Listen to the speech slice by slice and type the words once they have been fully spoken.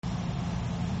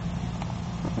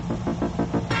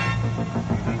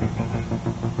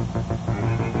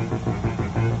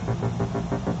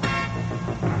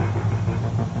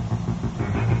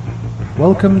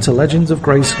Welcome to Legends of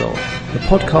Grayskull, the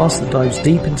podcast that dives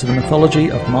deep into the mythology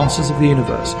of Masters of the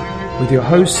Universe, with your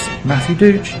hosts Matthew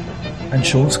Dooch and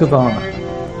Sean Scavarna.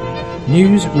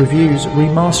 News, reviews,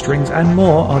 remasterings and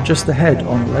more are just ahead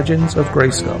on Legends of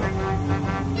Grayskull.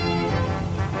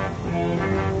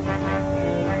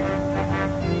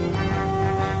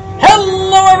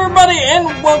 Hello everybody and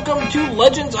welcome to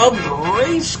Legends of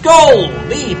Grayskull,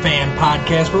 the fan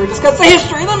podcast where we discuss the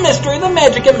history, the mystery, the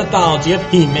magic and mythology of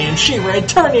He-Man, She-Ra,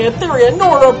 Eternia, Etheria,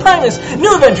 Nordor, Primus,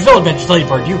 New Adventures, Old Adventures,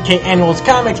 Ladybird, UK Annuals,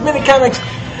 comics, mini-comics,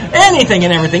 anything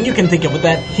and everything you can think of with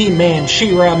that He-Man,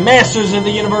 She-Ra, Masters of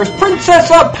the Universe, Princess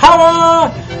of Power,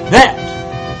 that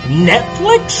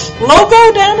Netflix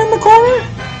logo down in the corner.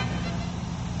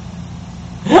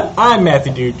 I'm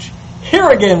Matthew Dooch, here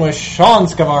again with Sean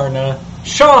Scavarna.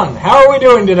 Sean, how are we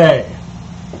doing today?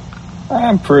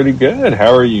 I'm pretty good.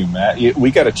 How are you, Matt?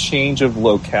 We got a change of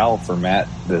locale for Matt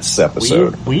this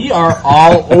episode. We are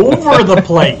all over the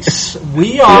place.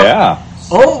 We are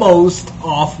almost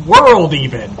off-world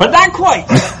even, but not quite.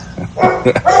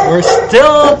 We're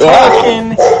still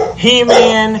talking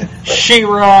He-Man,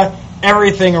 She-Ra,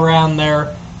 everything around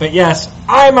there. But yes,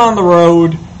 I'm on the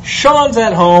road, Sean's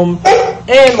at home,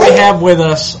 and we have with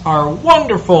us our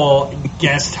wonderful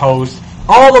guest host,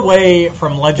 all the way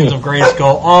from Legends of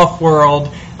Grayskull, off-world.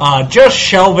 Just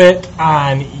shelve it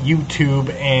on YouTube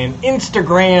and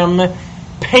Instagram.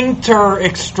 Painter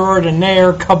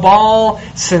extraordinaire, Cabal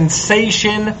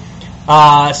sensation,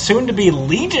 soon to be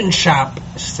Legion Shop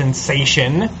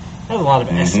sensation. There's a lot of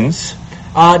S's.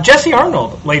 Jesse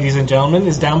Arnold, ladies and gentlemen,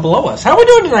 is down below us. How are we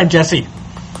doing tonight, Jesse?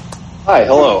 Hi,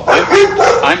 hello.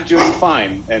 I'm doing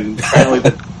fine, and apparently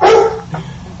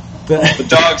the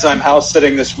dogs I'm house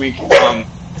sitting this week,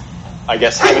 I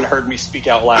guess haven't heard me speak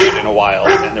out loud in a while,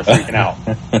 and they're freaking out.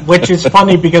 Which is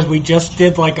funny because we just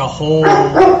did like a whole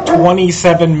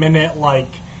 27-minute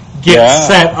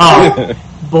set up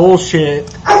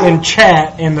bullshit in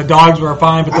chat, and the dogs were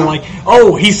fine, but they're like,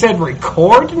 "Oh, he said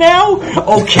record now?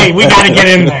 Okay, we got to get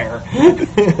in there."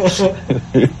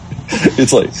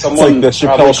 Someone the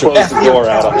Chappelle Show. Closed the door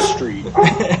out on the street.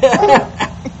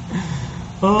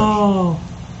 Oh.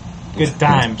 Good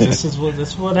times. This is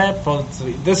what happens.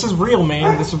 This is real,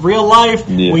 man. This is real life.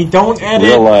 Yeah. We don't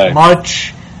edit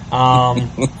much,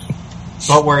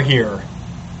 but we're here.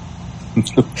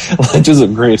 Legends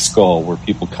of Grayskull, where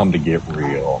people come to get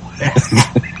real.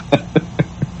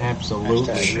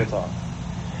 Absolutely.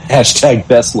 Hashtag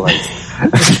best life.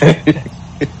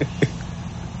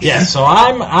 Yeah, so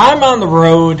I'm on the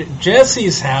road.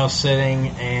 Jesse's house sitting,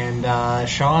 and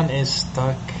Sean is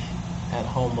stuck at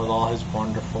home with all his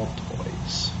wonderful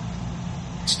toys.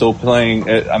 Still playing.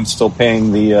 I'm still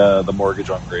paying the mortgage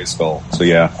on Grayskull. So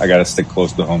yeah, I got to stick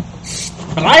close to home.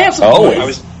 But I have some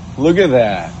toys. Look at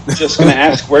that. Just going to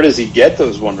ask, where does he get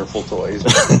those wonderful toys?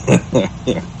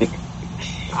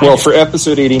 Well, for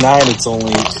episode 89, it's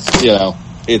only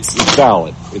it's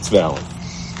valid. It's valid.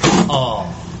 Oh,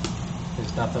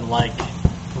 there's nothing like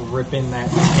ripping that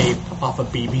tape off a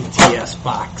BBTS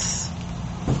box.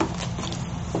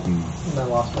 And I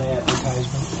lost my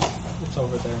advertisement. It's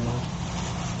over there now.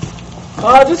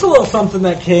 Just a little something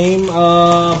that came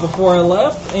before I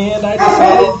left, and I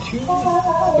decided to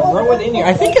throw it in here.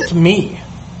 I think it's me.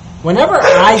 Whenever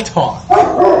I talk,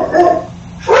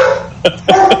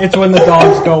 it's when the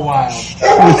dogs go wild.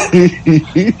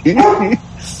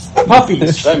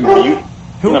 Puppies. I'm going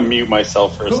to mute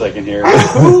myself for a second here.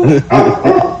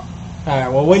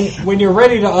 Alright, well, when you're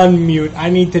ready to unmute, I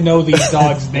need to know these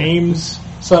dogs' names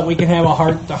so that we can have a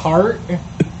heart-to-heart.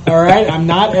 Alright? I'm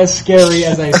not as scary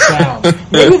as I sound.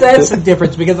 Maybe that's the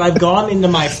difference, because I've gone into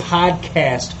my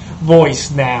podcast voice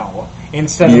now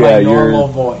instead of my normal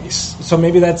voice. So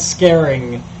maybe that's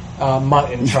scaring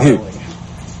Mutt and Charlie.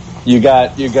 You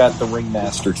got the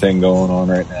ringmaster thing going on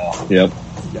right now. Yep.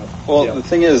 Well, the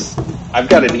thing is, I've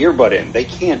got an earbud in. They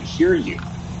can't hear you.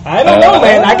 I don't know,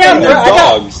 man. I got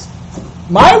dogs.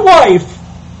 My wife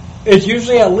is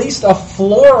usually at least a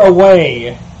floor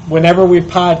away whenever we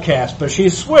podcast, but she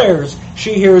swears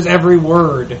she hears every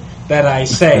word that I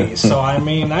say. So, I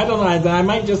mean, I don't know. I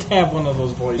might just have one of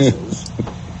those voices.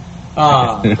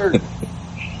 I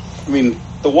mean,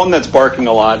 the one that's barking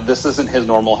a lot, this isn't his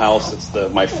normal house. It's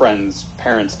my friend's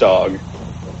parents' dog.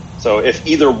 So if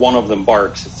either one of them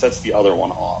barks, it sets the other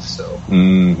one off. So.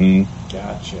 Mm-hmm.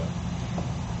 Gotcha.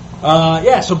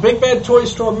 So Big Bad Toy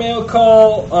Store mail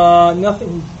call.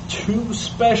 Nothing too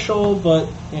special, but,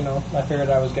 I figured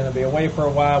I was going to be away for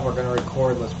a while. We're going to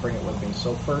record. Let's bring it with me.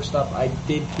 So first up, I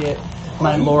did get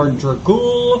my Lord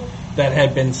Dragool that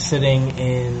had been sitting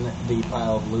in the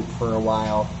pile of loot for a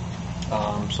while.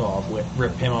 So I'll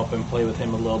rip him up and play with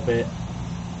him a little bit.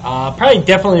 Probably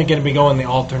definitely going to be going the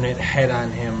alternate head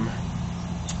on him.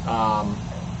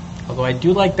 Although I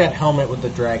do like that helmet with the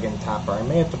dragon topper. I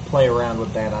may have to play around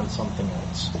with that on something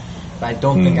else. But I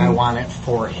don't think I want it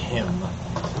for him.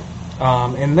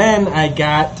 And then I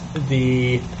got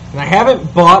and I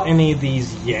haven't bought any of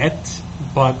these yet,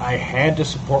 but I had to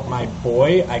support my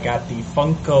boy. I got the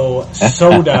Funko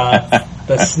Soda,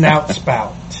 the Snout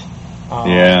Spout.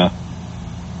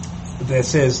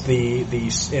 This is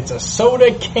it's a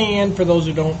soda can, for those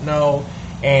who don't know,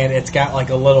 and it's got like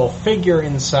a little figure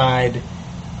inside,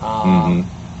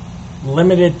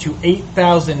 limited to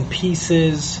 8,000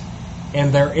 pieces,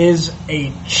 and there is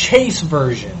a chase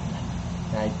version.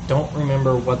 I don't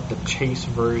remember what the chase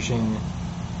version,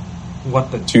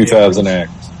 what the 2000X.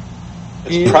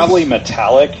 It's probably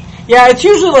metallic. Yeah, it's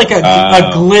usually like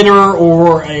a glitter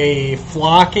or a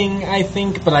flocking, I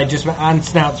think, but on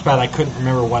Snout Spout I couldn't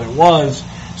remember what it was.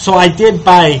 So I did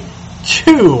buy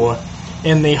 2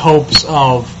 in the hopes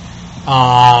of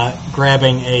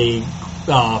grabbing a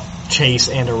chase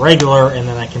and a regular, and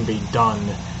then I can be done.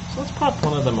 So let's pop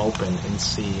one of them open and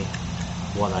see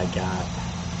what I got.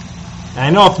 And I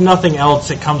know if nothing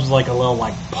else, it comes with like a little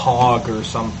like pog or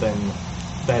something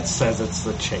that says it's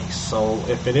the chase. So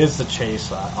if it is the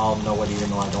chase, I'll know it,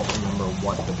 even though I don't remember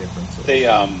what the difference is. They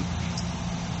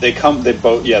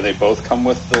both come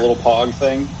with the little pog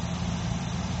thing.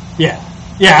 Yeah,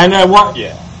 and and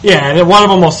one of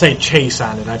them will say chase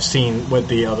on it. I've seen with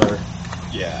the other.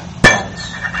 Yeah. Ones.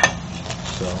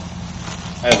 So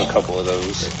I have a couple of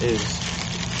those. It is.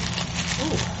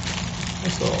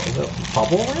 Oh, is it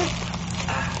bubble wrap?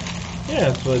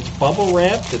 Yeah, so it's bubble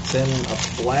wrapped. It's in a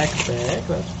black bag.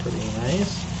 That's pretty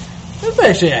nice. That's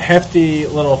actually a hefty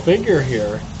little figure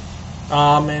here.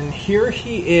 And here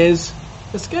he is.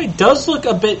 This guy does look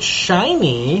a bit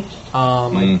shiny.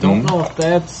 I don't know if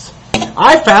that's...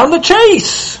 I found the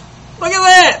chase! Look at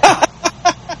that!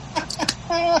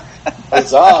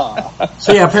 Huzzah!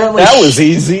 So yeah, apparently... That was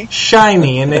easy.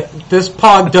 Shiny, and this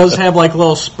pog does have like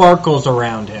little sparkles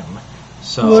around him.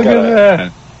 So look at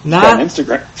that. Got an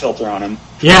Instagram filter on him.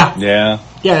 Yeah.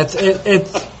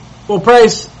 It's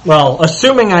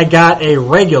assuming I got a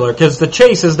regular, because the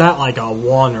chase is not like a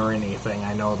 1 or anything,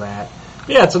 I know that. But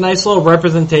yeah, it's a nice little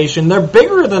representation. They're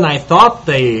bigger than I thought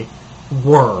they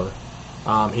were.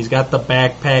 He's got the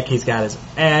backpack, he's got his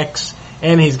axe,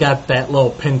 and he's got that little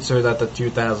pincer that the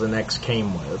 2000X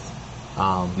came with.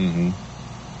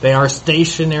 They are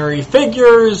stationary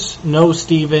figures. No,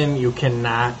 Steven, you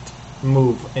cannot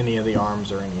move any of the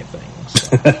arms or anything.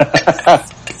 So.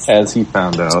 As he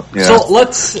found out. Yeah. So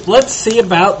let's see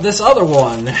about this other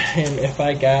one, and if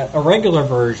I got a regular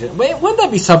version. Wait, wouldn't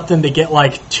that be something to get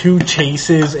like 2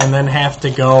 chases and then have to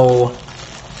go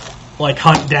like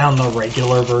hunt down the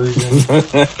regular version?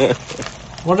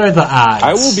 What are the odds?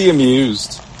 I will be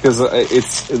amused, because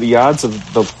it's the odds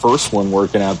of the first one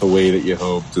working out the way that you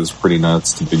hoped is pretty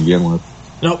nuts to begin with.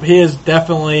 Nope, he is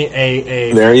definitely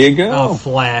a there you go. A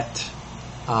flat.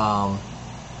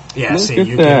 Look see, at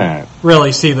you that. can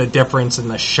really see the difference in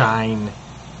the shine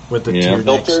with the 2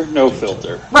 filter, no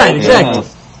filter. Right, exactly. Yeah.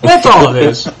 That's all it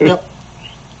is. Yep.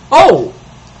 Oh,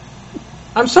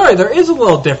 I'm sorry. There is a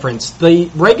little difference. The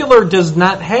regular does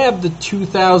not have the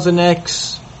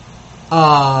 2000X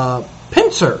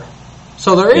pincer,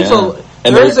 so there is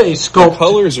a scope. The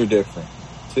colors are different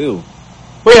too.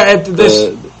 Well, yeah,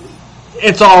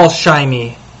 it's all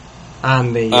shiny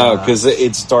on the. Because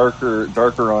it's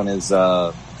darker on his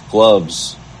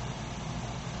gloves.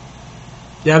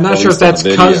 Yeah, I'm not sure if that's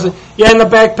because. Yeah, and the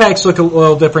backpacks look a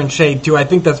little different shade too. I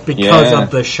think that's because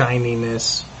of the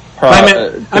shininess.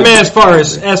 I mean, as far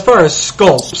as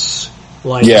sculpts,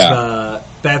 like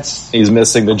that's he's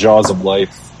missing the jaws of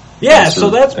life. Yeah, so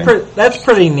that's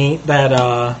pretty neat. That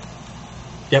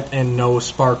and no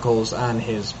sparkles on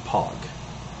his pog.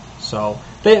 So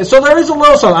there is a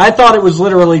little something. I thought it was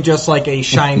literally just like a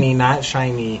shiny, not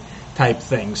shiny type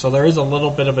thing. So there is a little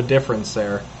bit of a difference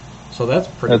there. So that's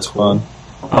pretty. That's cool.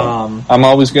 Fun. I'm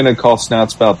always going to call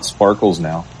Snout Spout Sparkles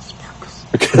now. Sparkles.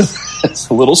 Because it's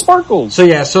little sparkles. So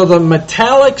yeah, so the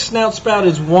metallic Snout Spout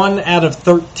is 1 out of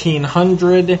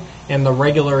 1,300, and the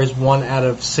regular is 1 out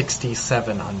of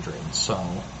 6,700. So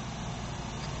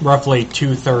roughly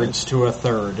 2/3 to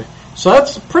 1/3. So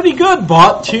that's pretty good.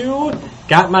 Bought 2,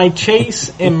 got my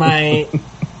chase and my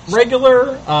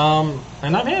regular, and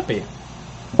I'm happy.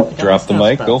 Drop the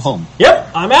mic, go home.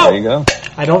 Yep, I'm out. There you go.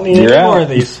 I don't need any more of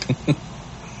these.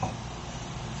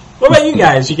 What about you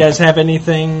guys? You guys have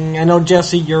anything? I know,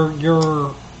 Jesse,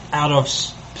 you're out of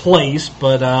place,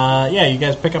 but you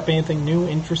guys pick up anything new,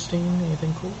 interesting,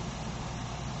 anything cool?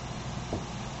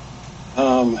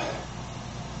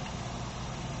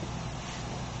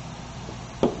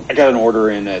 I got an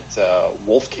order in at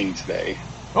Wolf King today.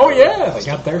 Oh yeah, they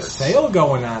got their sale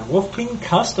going on. Wolf King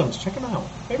Customs, check them out.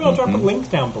 Maybe I'll drop a link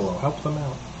down below. Help them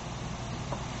out.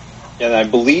 And I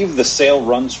believe the sale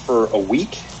runs for a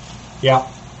week.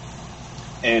 Yeah.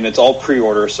 And it's all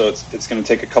pre-order, so it's going to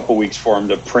take a couple weeks for them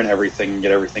to print everything and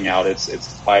get everything out.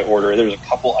 It's by order. There's a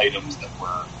couple items that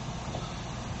were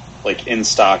like in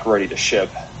stock, ready to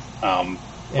ship,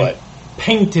 but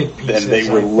painted pieces. Then they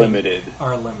were limited.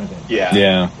 Are limited. Yeah.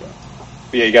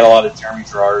 But yeah, you got a lot of Jeremy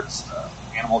Gerard's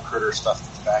Animal Critter stuff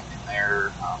that's back in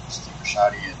there. Steve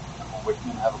Rashadi and Emma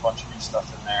Wickman have a bunch of new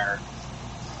stuff in there.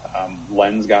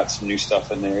 Len's got some new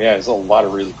stuff in there. Yeah, there's a lot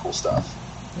of really cool stuff.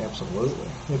 Absolutely.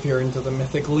 If you're into the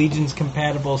Mythic Legions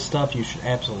compatible stuff, you should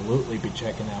absolutely be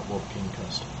checking out Wolf King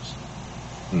Customs.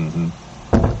 Mm-hmm.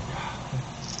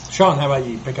 Sean, how about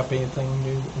you? Pick up anything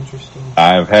new, interesting?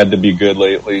 I've had to be good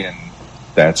lately, and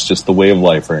that's just the way of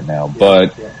life right now.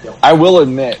 But I will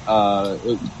admit,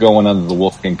 going under the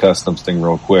Wolf King Customs thing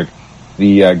real quick,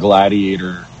 the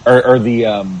Gladiator or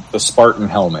the Spartan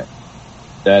helmet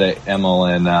that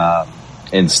Emma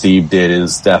and Steve did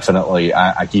is definitely,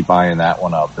 I keep eyeing that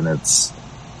one up, and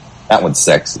that one's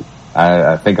sexy.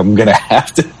 I think I'm gonna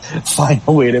have to find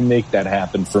a way to make that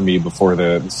happen for me before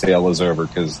the sale is over,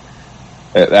 because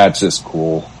that's just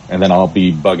cool. And then I'll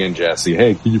be bugging Jesse,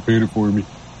 hey, can you paint it for me?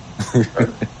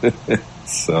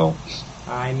 So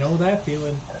I know that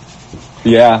feeling.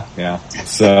 Yeah.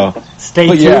 So stay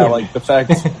tuned. Yeah, like the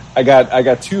fact I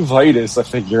got two Vitus, I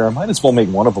figure I might as well make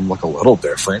one of them look a little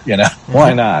different,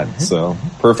 Why not? So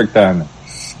perfect timing.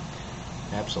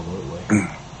 Absolutely.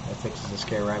 That fixes the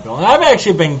Scare Rifle. And I've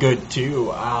actually been good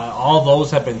too. All those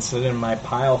have been sitting in my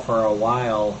pile for a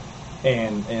while,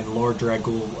 and Lord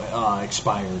Dragul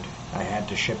expired. I had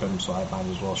to ship him, so I might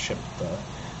as well ship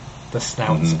the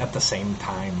snouts at the same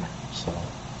time. So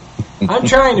I'm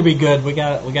trying to be good. We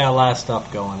got a lot of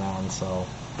stuff going on. So,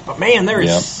 but man, there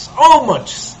is so much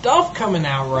stuff coming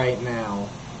out right now.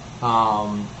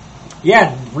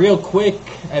 Real quick,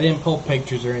 I didn't pull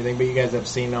pictures or anything, but you guys have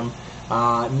seen them.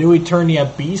 New Eternia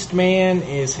Beastman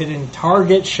is hitting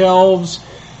Target shelves.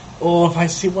 Oh, if I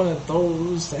see one of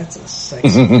those, that's a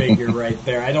sexy figure right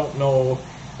there. I don't know.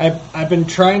 I've been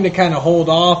trying to kind of hold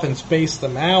off and space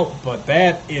them out, but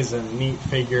that is a neat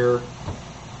figure.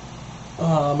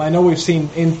 I know we've seen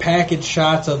in-package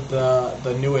shots of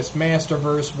the newest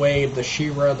Masterverse wave, the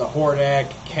She-Ra, the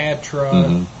Hordak,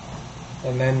 Catra,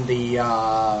 and then the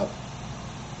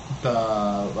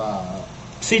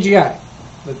CGI,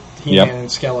 the He-Man and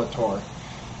Skeletor.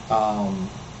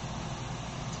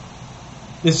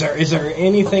 Is there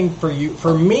anything for you?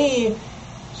 For me,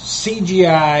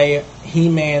 CGI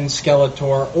He-Man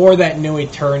Skeletor or that new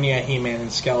Eternia He-Man and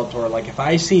Skeletor. Like if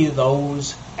I see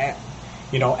those at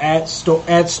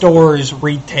stores,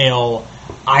 retail,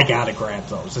 I gotta grab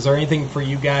those. Is there anything for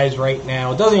you guys right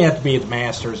now? It doesn't have to be the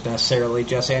Masters necessarily,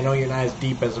 Jesse. I know you're not as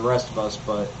deep as the rest of us,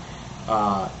 but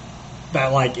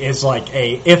that is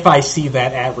if I see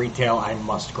that at retail, I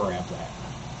must grab that.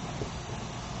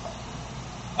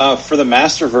 For the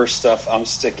Masterverse stuff, I'm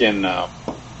sticking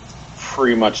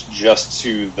pretty much just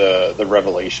to the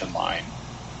Revelation line.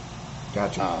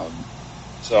 Gotcha.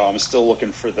 So I'm still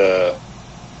looking for the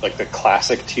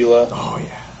classic Teela. Oh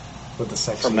yeah, with the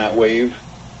sexy from that wave.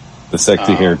 The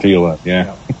sexy hair Teela,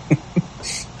 yeah.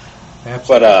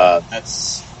 But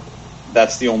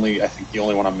that's the only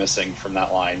one I'm missing from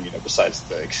that line. Besides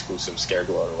the exclusive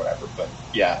Scareglow or whatever. But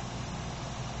yeah.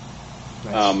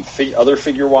 Nice. Other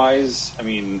figure wise, I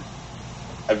mean,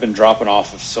 I've been dropping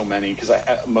off of so many because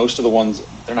most of the ones,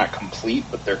 they're not complete,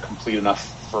 but they're complete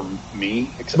enough for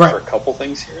me, except for a couple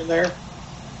things here and there.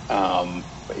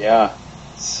 But yeah,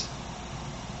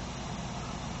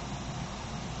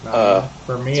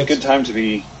 for me, it's a good time to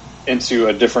be into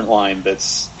a different line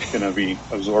that's going to be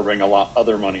absorbing a lot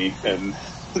other money and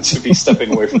to be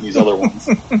stepping away from these other ones.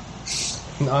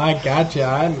 No, I gotcha.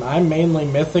 I'm mainly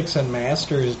Mythics and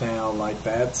Masters now. Like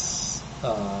that's,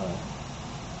 I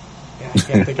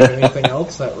can't think of anything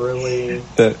else that really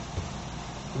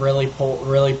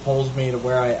pulls me to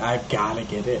where I've got to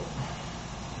get it.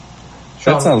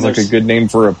 That sounds like a good name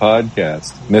for a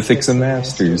podcast. Mythics and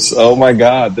Masters. Oh my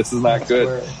God, this is not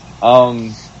good.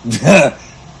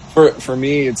 For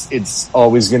me, it's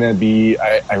always going to be.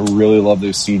 I really love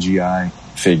those CGI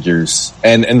figures,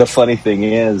 and the funny thing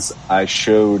is, I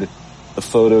showed the the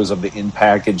photos of the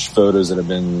in-package photos that have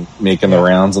been making the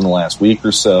rounds in the last week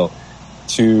or so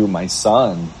to my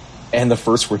son. And the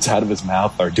first words out of his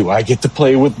mouth are, do I get to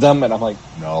play with them? And I'm like,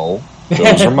 no,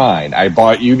 those are mine. I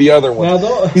bought you the other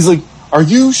one. He's like, are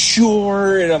you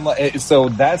sure? And I'm like, so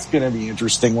that's going to be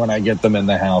interesting when I get them in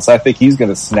the house. I think he's going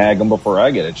to snag them before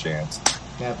I get a chance.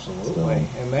 Absolutely.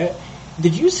 So. And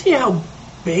did you see how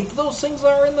big those things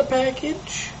are in the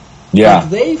package? Yeah,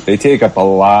 like they take up a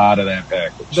lot of that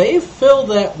package. They fill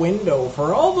that window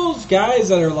for all those guys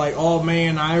that are like, oh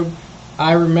man,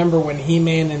 I remember when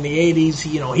He-Man in the 80s,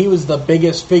 he was the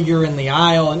biggest figure in the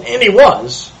aisle, and he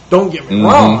was. Don't get me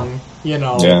wrong,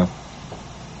 Yeah.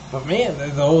 But man,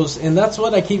 and that's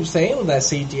what I keep saying with that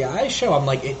CGI show. I'm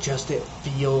like, it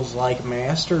feels like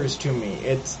Masters to me.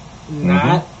 It's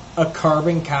not a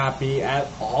carbon copy at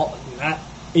all, not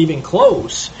even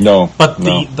close. No. But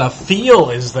the feel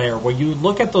is there where you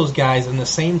look at those guys in the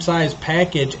same size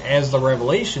package as the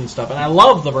Revelation stuff. And I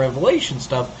love the Revelation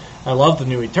stuff. I love the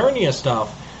New Eternia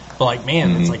stuff. But like,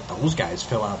 man, it's like those guys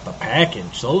fill out the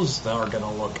package. Those are going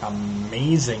to look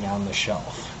amazing on the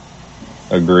shelf.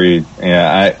 Agreed.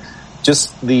 Yeah.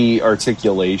 Just the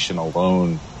articulation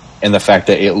alone and the fact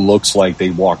that it looks like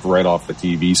they walked right off the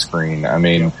TV screen. I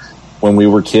mean, when we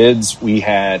were kids, we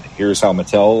had, here's how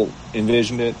Mattel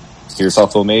envisioned it, here's how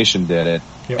Filmation did it.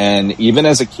 Yep. And even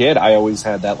as a kid, I always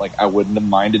had that, like, I wouldn't have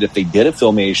minded if they did a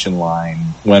Filmation line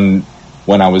when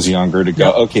I was younger to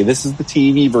go, okay, this is the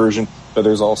TV version, but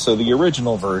there's also the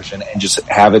original version, and just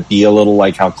have it be a little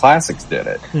like how Classics did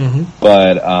it.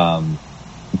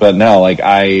 But no, like,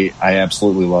 I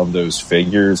absolutely love those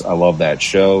figures. I love that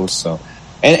show. So,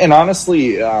 and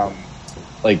honestly,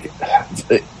 like,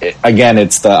 again,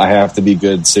 it's the I have to be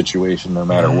good situation no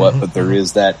matter what, but there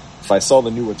is that, if I saw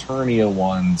the new Eternia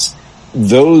ones,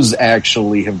 those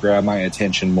actually have grabbed my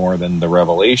attention more than the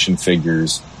Revelation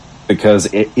figures, because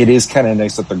it is kind of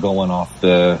nice that they're going off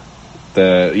the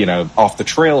off the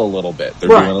trail a little bit. They're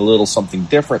doing a little something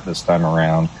different this time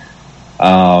around.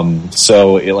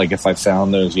 So if I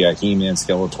found those, He-Man,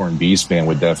 Skeletor, and Beastman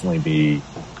would definitely be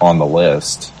on the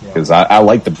list, because I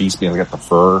like the Beastman. I got the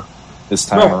fur this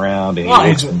time around, and he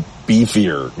looks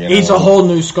beefier. He's a whole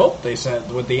new sculpt, they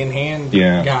said, with the in-hand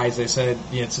guys. They said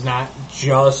it's not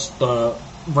just the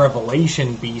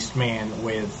Revelation Beastman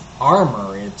with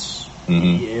armor.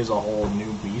 He is a whole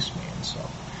new Beastman. So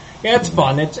yeah, it's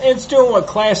fun. It's doing what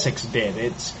Classics did.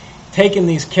 It's taking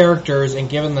these characters and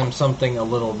giving them something a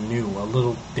little new, a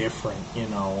little different,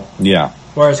 Yeah.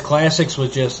 Whereas Classics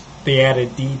was just the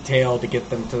added detail to get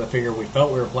them to the figure we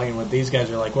felt we were playing with. These guys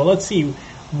are like, well, let's see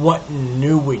what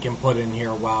new we can put in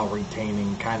here while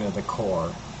retaining kind of the core.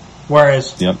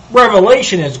 Whereas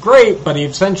Revelation is great, but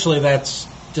essentially that's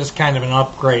just kind of an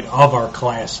upgrade of our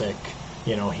classic,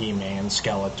 He-Man,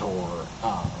 Skeletor.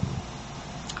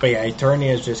 But yeah,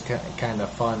 Eternia is just kind of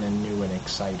fun and new and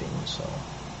exciting, so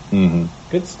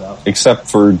good stuff. Except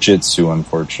for Jitsu,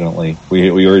 unfortunately. We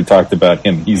already talked about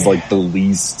him. He's like the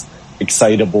least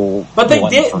excitable. But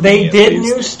they did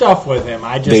new stuff with him.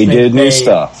 They did new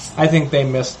stuff. I think they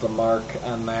missed the mark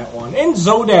on that one. And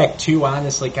Zodak too,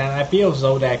 honestly, I feel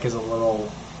Zodak is a little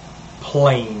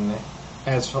plain,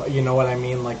 as you know what I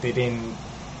mean. Like they didn't.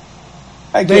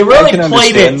 They really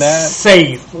played it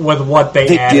safe with what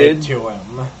they added to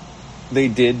him. They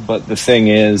did, but the thing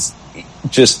is,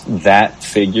 just that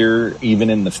figure, even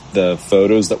in the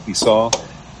photos that we saw,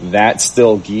 that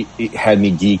still had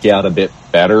me geek out a bit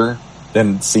better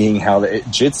than seeing how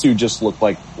Jitsu just looked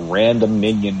like random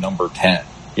minion number 10.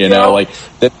 Like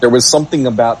there was something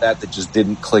about that just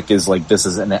didn't click as like this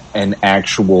is an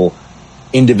actual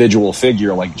individual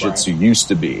figure like Jitsu used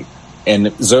to be. And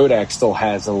Zodak still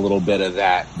has a little bit of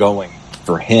that going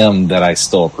for him that I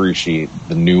still appreciate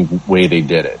the new way they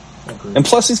did it. Agreed. And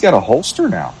plus he's got a holster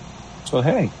now. So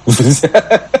hey,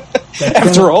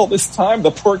 after all this time,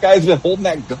 the poor guy's been holding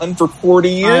that gun for 40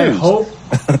 years. I hope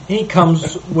he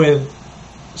comes with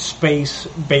space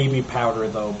baby powder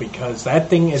though, because that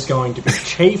thing is going to be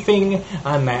chafing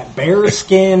on that bear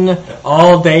skin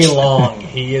all day long.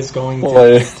 He is going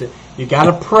to you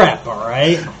gotta prep,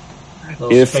 alright?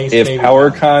 If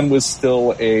PowerCon was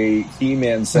still a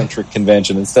He-Man centric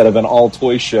convention instead of an all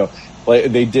toy show, like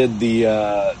they did the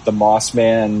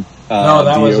Mossman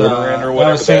that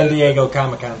was San Diego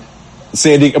Comic-Con.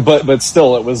 San Diego, but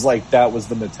still, it was like that was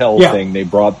the Mattel thing. They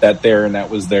brought that there, and that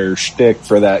was their shtick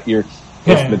for that year.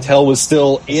 If Mattel was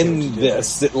still in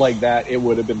this like that, it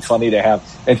would have been funny to have.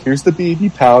 And here's the baby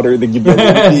powder. Then you get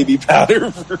the baby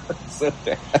powder for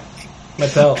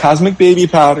Mattel. Cosmic baby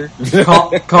powder.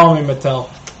 Call me Mattel.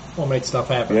 We'll make stuff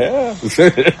happen. Yeah.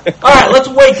 All right, let's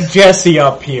wake Jesse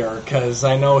up here, because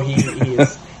I know he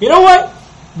is... You know what?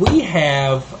 we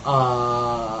have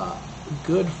a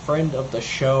good friend of the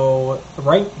show,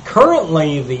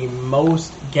 currently the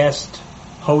most guest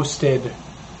hosted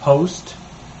host.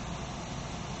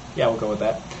 Yeah, we'll go with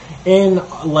that. In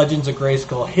Legends of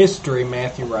Grayskull history,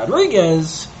 Matthew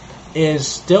Rodriguez is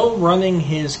still running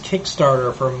his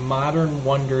Kickstarter for Modern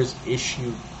Wonders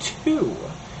Issue 2.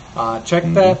 Check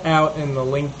that out in the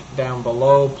link down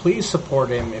below. Please support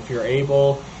him if you're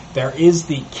able. There is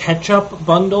the catch-up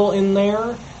bundle in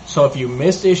there. So if you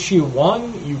missed issue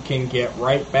 1, you can get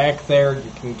right back there.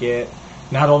 You can get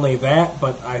not only that,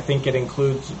 but I think it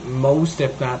includes most,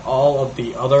 if not all, of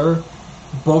the other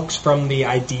books from the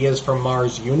Ideas from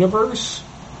Mars universe.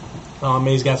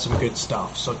 He's got some good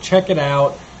stuff. So check it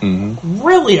out.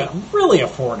 Really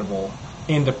affordable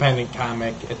independent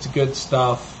comic. It's good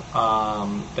stuff.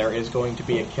 There is going to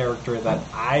be a character that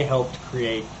I helped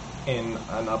create in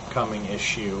an upcoming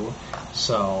issue.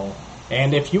 So,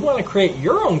 and if you want to create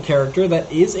your own character,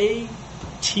 that is a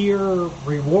tier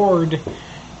reward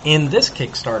in this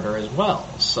Kickstarter as well.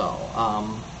 So,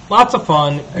 lots of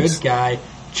fun. Good guy.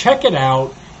 Check it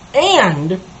out.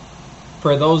 And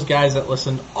for those guys that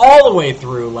listened all the way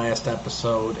through last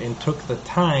episode and took the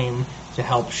time to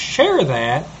help share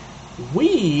that,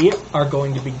 we are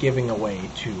going to be giving away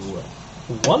to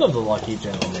one of the lucky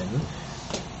gentlemen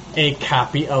a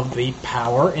copy of the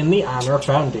Power in the Honor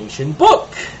Foundation book.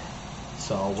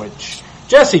 So, which,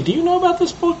 Jesse, do you know about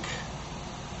this book?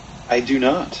 I do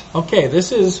not. Okay,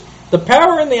 this is the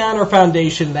Power in the Honor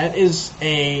Foundation. That is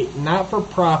a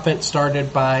not-for-profit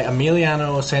started by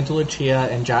Emiliano Santalucia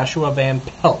and Joshua Van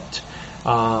Pelt.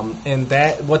 And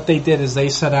that, what they did is they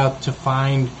set out to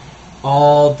find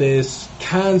all this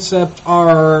concept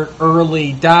art,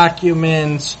 early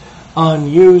documents,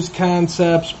 unused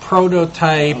concepts,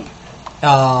 prototype,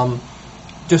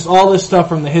 just all this stuff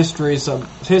from the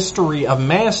history of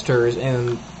Masters,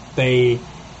 and they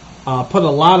put a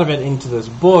lot of it into this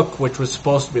book, which was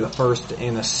supposed to be the first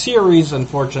in a series.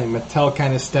 Unfortunately, Mattel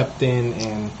kind of stepped in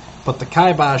and put the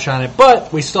kibosh on it,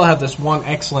 but we still have this one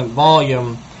excellent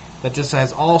volume that just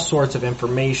has all sorts of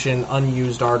information,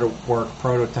 unused artwork,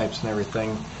 prototypes, and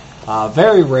everything.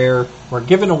 Very rare. We're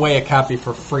giving away a copy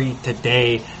for free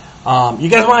today. You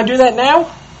guys want to do that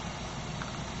now?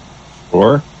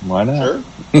 Sure. Why not? Sure.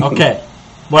 Okay.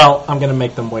 Well, I'm going to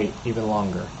make them wait even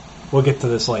longer. We'll get to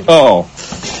this later. Oh.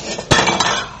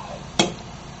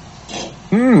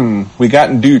 We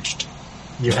gotten dooched.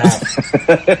 You have.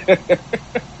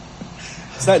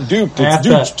 It's not duped, it's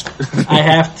dooched.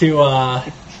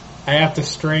 I have to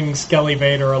string Skelly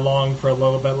Vader along for a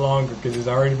little bit longer because he's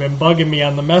already been bugging me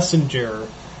on the messenger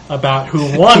about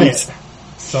who won it.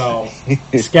 So,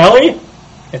 Skelly,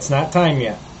 it's not time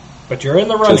yet, but you're in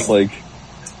the running.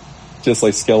 Just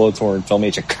like Skeletor and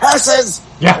Filmation. Curses!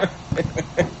 Yeah.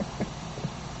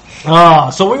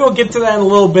 So we will get to that in a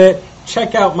little bit.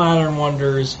 Check out Modern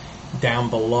Wonders down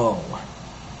below.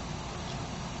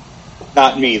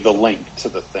 Not me, the link to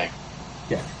the thing.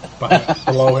 Yeah, but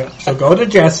below it. So go to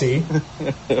Jesse,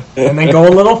 and then go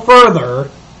a little further,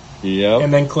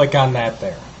 and then click on that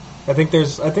there. I think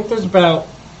there's about,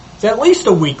 it's at least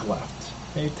a week left.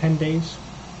 Maybe 10 days?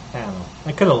 I don't know.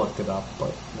 I could have looked it up,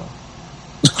 but no.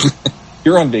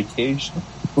 You're on vacation?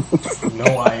 No,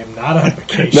 I am not on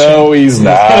vacation. No, he's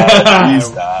not.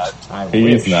 He's not.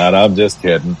 He's not. I'm just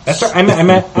kidding. That's right. I'm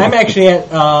actually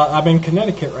at, I'm in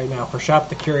Connecticut right now for Shop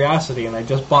the Curiosity, and I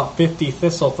just bought 50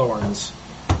 thistlethorns.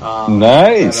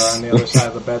 Nice. That are on the other side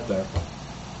of the bed there.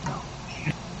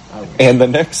 And the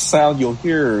next sound you'll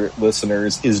hear,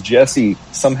 listeners, is Jesse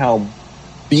somehow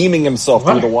beaming himself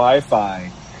through the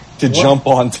Wi-Fi to jump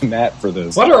onto Matt for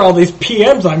this. What are all these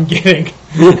PMs I'm getting?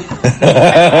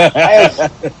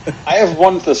 I have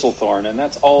one thistlethorn, and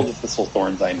that's all the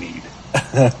thistlethorns I need.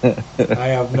 I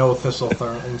have no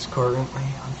thistlethorns currently,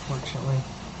 unfortunately.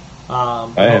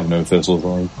 I have no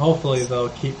thistlethorn. Hopefully they'll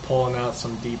keep pulling out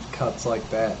some deep cuts like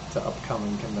that to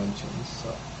upcoming conventions.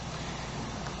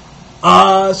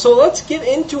 So let's get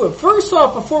into it. First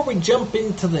off, before we jump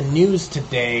into the news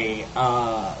today,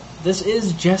 this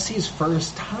is Jesse's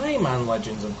first time on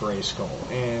Legends of Grayskull,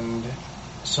 and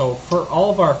so for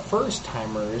all of our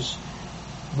first-timers,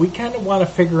 we kind of want to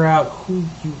figure out who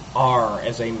you are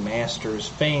as a Masters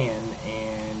fan,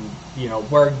 and, you know,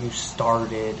 where you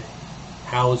started,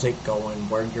 how's it going,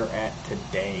 where you're at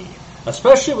today.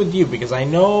 Especially with you, because I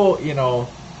know, you know,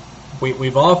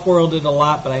 we've off-worlded a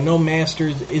lot, but I know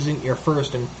Masters isn't your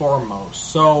first and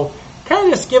foremost. So, kind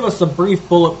of just give us the brief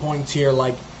bullet points here,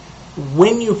 like,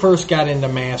 when you first got into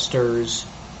Masters,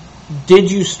 did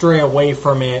you stray away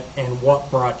from it, and what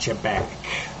brought you back?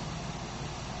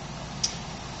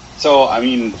 So, I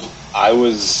mean, I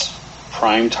was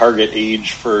prime target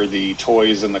age for the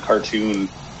toys and the cartoon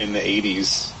in the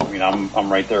 80s. I mean,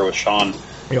 I'm right there with Sean.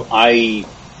 Yep. I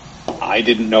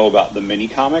didn't know about the mini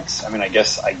comics. I mean, I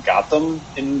guess I got them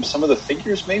in some of the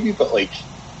figures maybe, but like,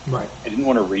 right. I didn't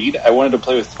want to read. I wanted to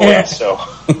play with toys, so.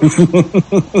 Hear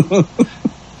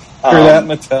that,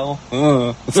 Mattel?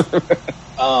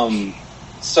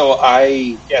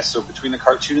 So between the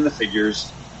cartoon and the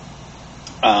figures,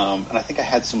 and I think I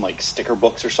had some like sticker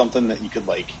books or something that you could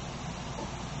like.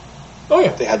 Oh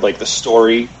yeah. They had like the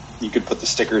story. You could put the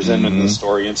stickers in and the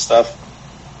story and stuff.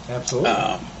 Absolutely.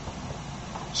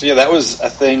 So yeah, that was a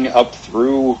thing up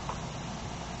through,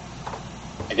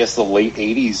 I guess, the late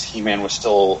 80s. He-Man was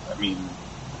still, I mean,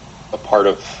 a part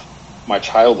of my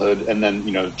childhood. And then,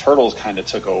 you know, Turtles kind of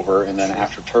took over. And then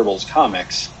after Turtles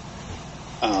comics.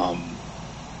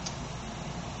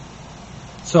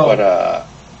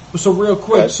 So real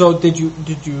quick, so did you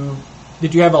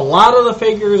have a lot of the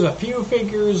figures, a few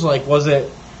figures? Like, was it,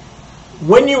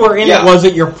 when you were in it, was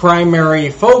it your primary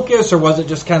focus, or was it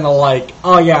just kind of like,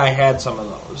 oh yeah, I had some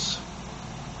of those?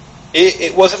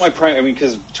 It wasn't my primary, I mean,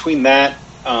 because between that,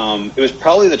 it was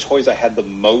probably the toys I had the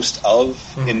most of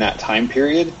in that time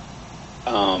period.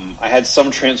 I had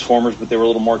some Transformers, but they were a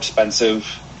little more expensive.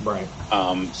 Right.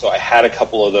 So I had a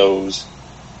couple of those.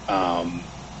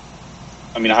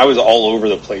 I mean, I was all over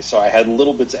the place, so I had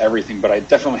little bits of everything, but I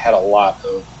definitely had a lot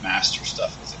of Master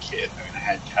stuff as a kid. I mean, I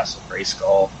had Castle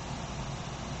Grayskull,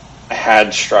 I had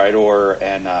Stridor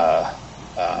and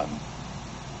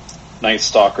Night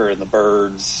Stalker and the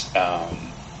Birds,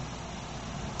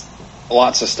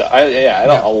 lots of stuff. I had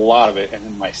a lot of it, and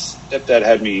then my stepdad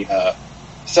had me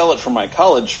sell it for my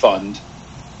college fund.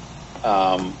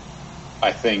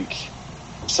 I think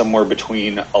somewhere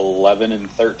between 11 and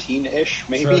 13-ish,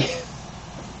 maybe. Sure.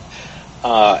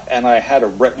 And I had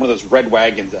one of those red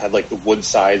wagons that had like the wood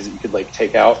sides that you could like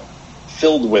take out,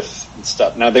 filled with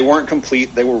stuff. Now they weren't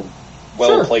complete; they were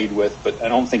well played with, but I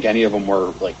don't think any of them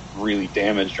were like really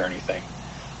damaged or anything.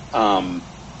 I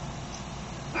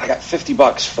got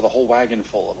 $50 for the whole wagon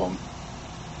full of them,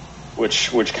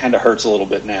 which kind of hurts a little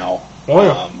bit now. Oh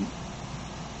yeah.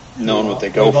 Knowing what they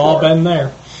go we've for. We've all been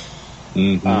there.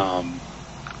 Mm-hmm.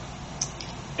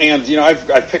 And you know,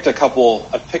 I've picked a couple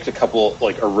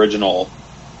like original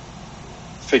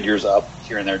figures up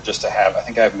here and there just to have. I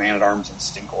think I have Man-at-Arms and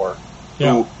Stinkor,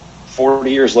 who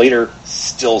 40 years later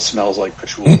still smells like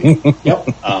patchouli. Yep.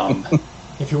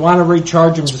 If you want to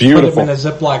recharge them, just put them in a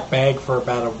Ziploc bag for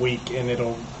about a week, and it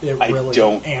really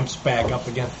amps back up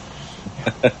again.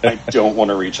 I don't want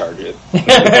to recharge it.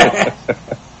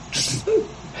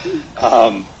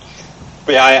 But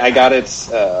yeah, I got it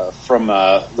from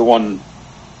the one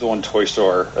toy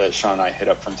store that Sean and I hit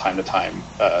up from time to time,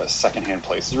 secondhand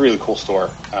place. It's a really cool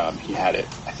store. He had it.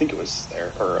 I think it was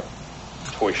there, or a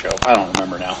toy show. I don't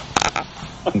remember now.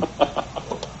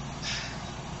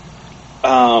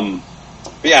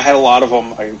 But yeah, I had a lot of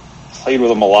them. I played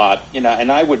with them a lot, you know, and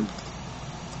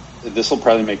this will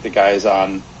probably make the guys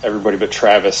on Everybody But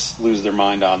Travis lose their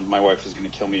mind on. My wife is going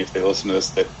to kill me if they listen to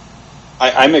this, that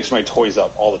I mixed my toys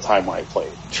up all the time when I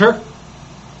played. Sure.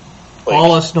 Like,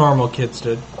 all us normal kids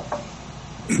did.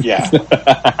 Yeah. Like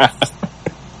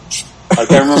I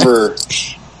don't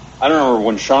remember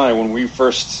when Sean and I, when we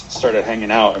first started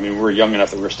hanging out, I mean, we were young enough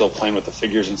that we were still playing with the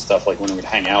figures and stuff, like when we'd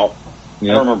hang out. Yep.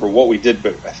 I don't remember what we did,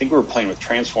 but I think we were playing with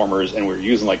Transformers, and we were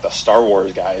using like the Star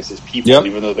Wars guys as people,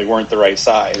 even though they weren't the right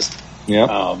size.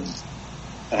 Yeah.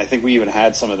 And I think we even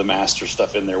had some of the Master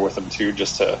stuff in there with them too,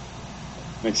 just to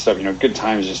make stuff, you know, good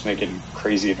times, just making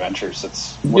crazy adventures.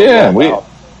 That's what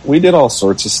we did all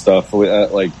sorts of stuff.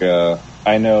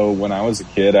 I know when I was a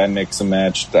kid, I mixed and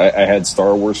matched. I had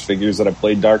Star Wars figures that I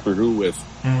played Doctor Who with.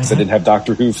 Because I didn't have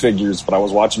Doctor Who figures, but I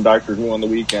was watching Doctor Who on the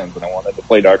weekends, and I wanted to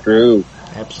play Doctor Who.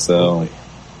 Absolutely. So,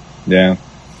 yeah.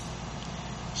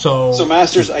 So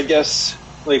Masters, I guess,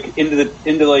 like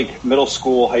into like middle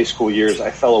school, high school years,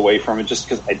 I fell away from it just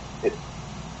because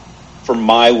for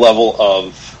my level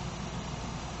of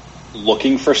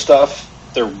looking for stuff,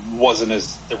 there wasn't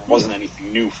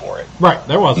anything new for it. Right,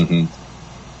 there wasn't. Mm-hmm.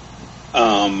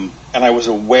 And I was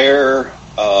aware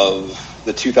of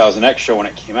the 2000X show when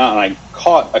it came out, and I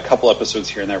caught a couple episodes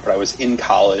here and there, but I was in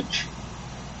college,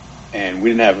 and we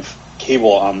didn't have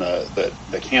cable on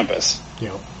the campus.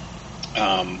 Yeah.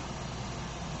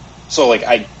 So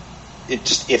like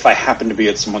if I happened to be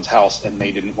at someone's house and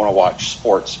they didn't want to watch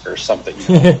sports or something,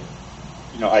 you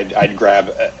know, I'd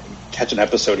catch an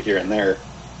episode here and there.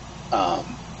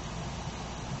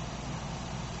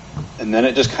 And then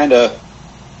it just kind of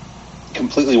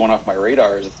completely went off my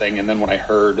radar as a thing. And then when I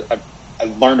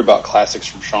learned about classics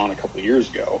from Sean a couple of years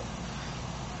ago,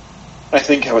 I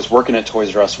think I was working at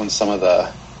Toys R Us when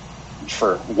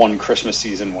for one Christmas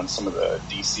season when some of the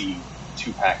DC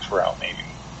 2-packs were out, maybe.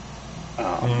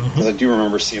 Because I do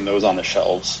remember seeing those on the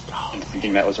shelves and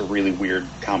thinking that was a really weird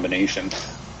combination.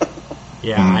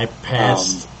 Yeah,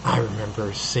 I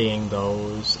remember seeing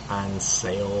those on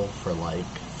sale for like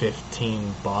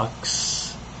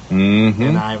 $15.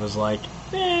 And I was like,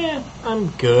 I'm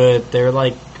good. They're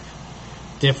like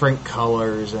different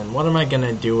colors, and what am I going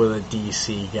to do with a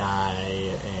DC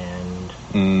guy?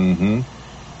 And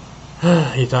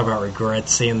you talk about regret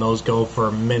seeing those go for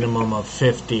a minimum of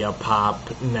 $50 a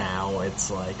pop. Now it's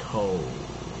like, oh,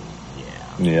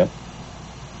 yeah.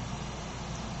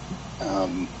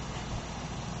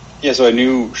 Yeah, so I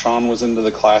knew Sean was into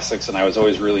the classics, and I was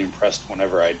always really impressed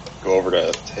whenever I'd go over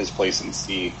to his place and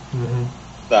see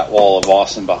that wall of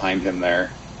awesome behind him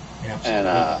there.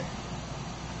 Absolutely.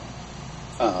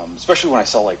 And especially when I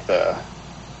saw like the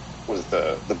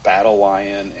Battle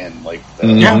Lion and like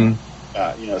the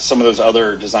some of those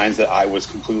other designs that I was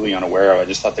completely unaware of. I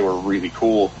just thought they were really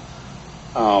cool.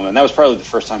 And that was probably the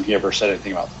first time he ever said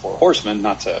anything about the Four Horsemen.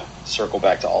 Not to circle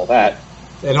back to all that.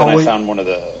 Then I found one of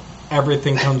the.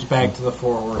 Everything comes back to the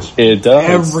Four Horsemen. It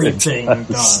does. Everything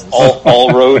does.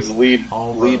 All roads lead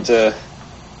to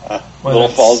Little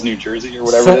Falls, New Jersey, or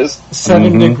whatever it is.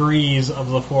 7 degrees of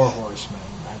the Four Horsemen.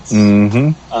 That's.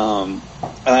 And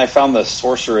I found the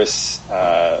Sorceress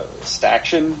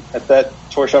Staction at that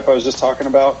toy shop I was just talking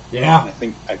about. Yeah. And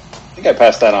I think I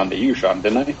passed that on to you, Sean,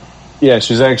 didn't I? Yeah,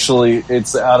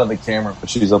 it's out of the camera, but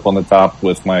she's up on the top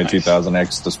with my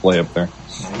 2000X display up there.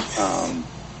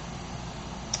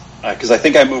 Because I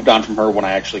think I moved on from her when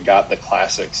I actually got the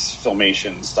Classics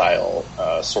Filmation style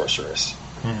Sorceress.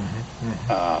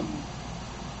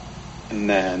 And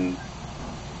then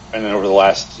over the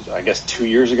last, I guess, 2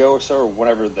 years ago or so, or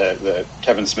whenever the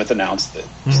Kevin Smith announced that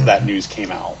that news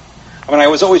came out. I mean, I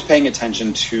was always paying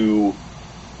attention to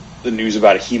the news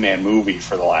about a He-Man movie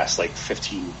for the last,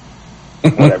 15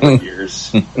 whatever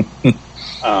years.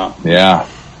 Yeah.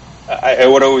 I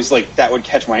would always, that would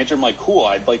catch my interest. I'm like, cool,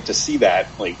 I'd like to see that,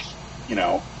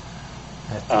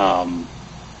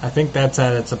 I think that's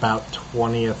at its about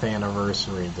 20th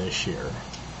anniversary this year.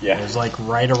 Yeah. It was,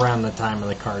 right around the time of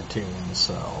the cartoon,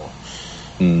 so...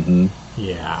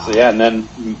 Yeah. So, yeah, and then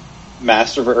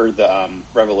the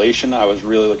Revelation, I was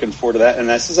really looking forward to that. And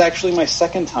this is actually my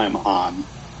second time on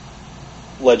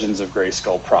Legends of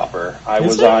Grayskull proper. I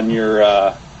was on your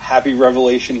Happy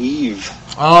Revelation Eve.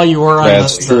 Oh, you were on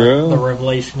the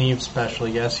Revelation Eve special.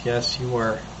 Yes, you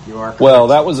were. You are correct. Well,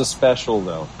 that was a special,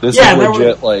 though. This is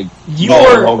legit,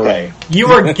 You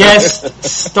were guest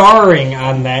starring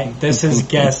on that. This is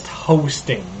guest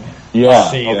hosting. Yeah.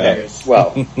 See, okay.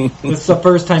 Well, this is the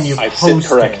first time you've hosted.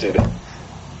 Corrected.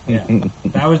 Yeah.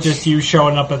 That was just you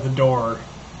showing up at the door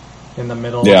in the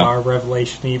middle of our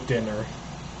Revelation Eve dinner.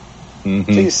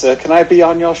 Please, sir, can I be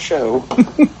on your show?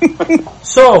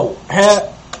 So,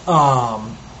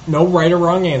 no right or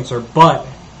wrong answer, but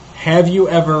have you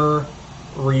ever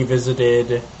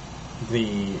revisited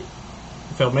the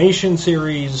Filmation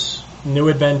series, New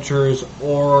Adventures,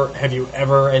 or have you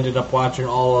ever ended up watching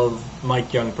all of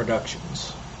Mike Young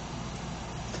Productions?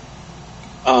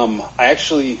 I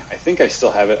think I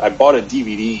still have it. I bought a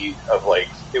DVD of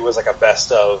it was a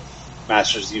best of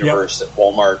Masters of the Universe at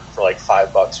Walmart for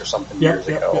 $5 or something years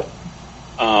ago.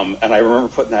 And I remember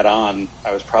putting that on.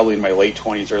 I was probably in my late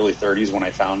 20s, early 30s when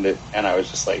I found it, and I was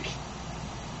just like,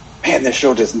 man, this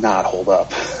show does not hold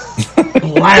up.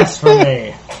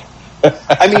 Blasphemy.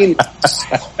 I mean,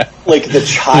 the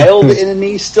child in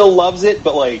me still loves it,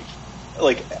 but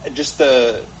just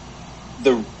the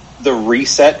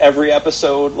reset every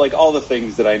episode, all the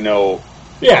things that I know.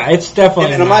 Yeah, it's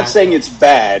definitely. And I'm not saying it's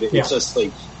bad. It's just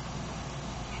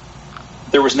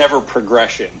there was never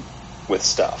progression with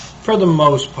stuff. For the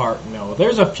most part, no.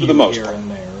 There's a few here and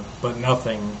there, but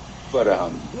nothing.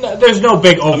 But there's no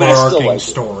big overarching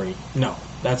story. No,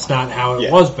 that's not how it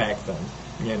was back then.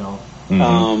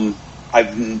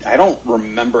 I don't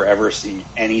remember ever seeing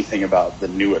anything about the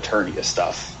new Eternia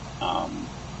stuff.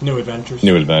 New Adventures.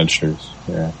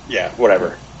 Yeah. Yeah,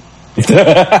 whatever.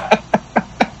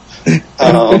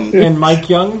 And Mike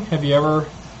Young, have you ever?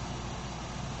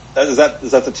 Is that the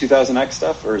 2000X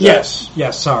stuff, or is yes,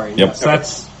 sorry, yep.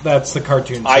 Yes, that's the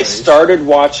cartoon series. I started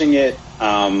watching it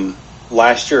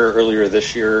last year or earlier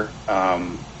this year, but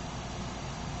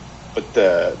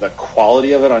the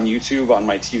quality of it on YouTube on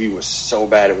my TV was so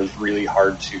bad it was really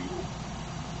hard to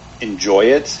enjoy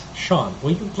it. Sean,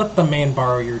 will you let the man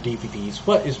borrow your DVDs?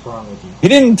 What is wrong with you? He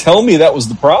didn't tell me that was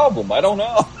the problem. I don't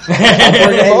know. I'll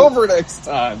bring him over next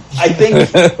time. I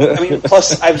think,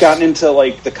 plus I've gotten into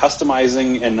like the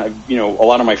customizing, and a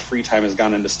lot of my free time has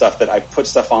gone into stuff that I put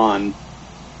stuff on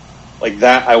like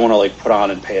that I want to like put on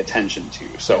and pay attention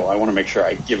to. So I want to make sure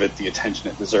I give it the attention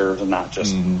it deserves and not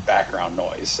just background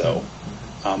noise. So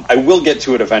I will get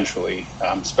to it eventually,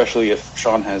 especially if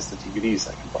Sean has the DVDs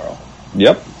I can borrow.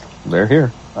 Yep, they're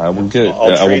here. I will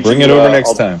bring it over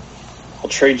next time. I'll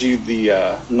trade you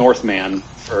the Northman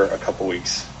for a couple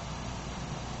weeks.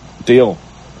 Deal.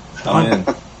 I'm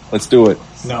in. Let's do it.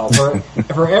 No,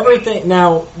 for everything.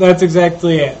 Now that's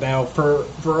exactly it. Now for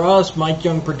us, Mike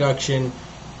Young Production,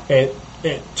 it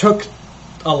took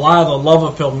a lot of the love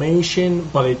of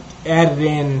Filmation, but it added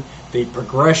in the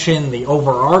progression, the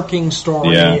overarching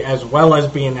story, as well as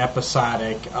being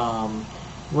episodic.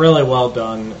 Really well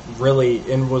done.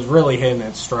 Was really hitting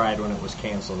its stride when it was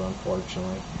canceled,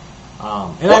 unfortunately.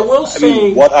 I will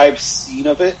say, what I've seen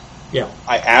of it, yeah,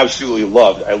 I absolutely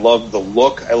loved. I loved the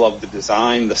look. I loved the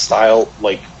design, the style.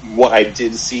 Like what I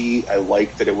did see, I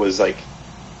liked that it was like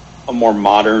a more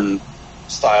modern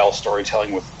style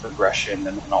storytelling with progression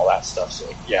and all that stuff.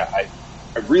 So I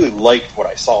really liked what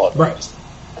I saw of it. Right. I just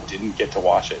didn't get to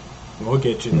watch it. We'll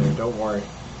get you there. Don't worry.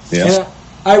 Yeah.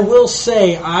 I will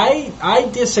say, I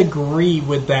disagree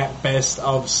with that best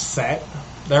of set.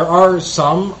 There are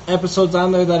some episodes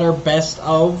on there that are best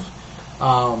of.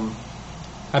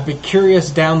 I'd be curious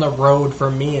down the road for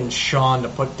me and Sean to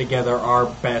put together our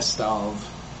best of.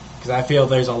 Because I feel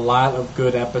there's a lot of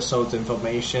good episodes in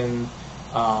Filmation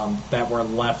that were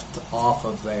left off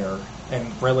of there.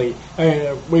 And really,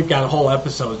 we've got whole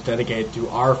episodes dedicated to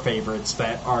our favorites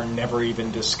that are never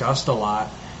even discussed a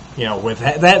lot. With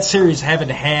that series having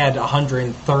had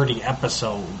 130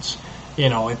 episodes,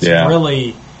 it's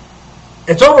really,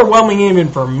 it's overwhelming even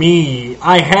for me.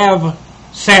 I have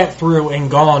sat through and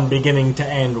gone beginning to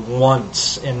end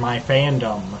once in my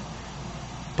fandom,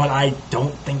 but I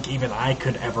don't think even I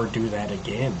could ever do that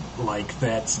again. Like,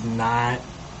 that's not,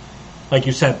 like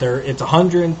you said, it's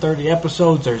 130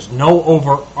 episodes, there's no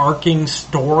overarching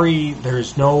story,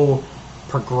 there's no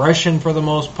progression for the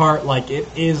most part. Like, it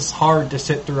is hard to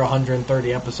sit through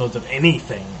 130 episodes of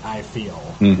anything, I feel.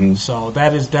 Mm-hmm. So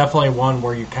that is definitely one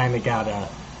where you kind of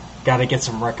gotta get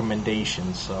some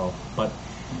recommendations. So, but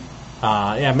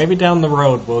maybe down the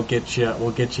road we'll get you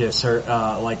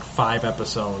like 5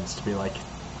 episodes to be like,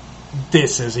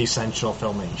 this is essential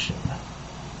Filmation.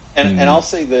 And I'll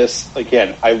say this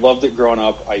again, I loved it growing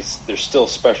up. There's still a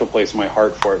special place in my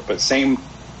heart for it, but same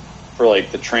for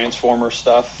like the Transformer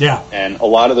stuff, and a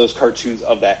lot of those cartoons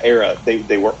of that era,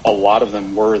 they were, a lot of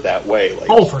them were that way. Like,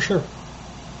 oh, for sure.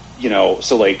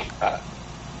 So like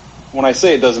when I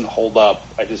say it doesn't hold up,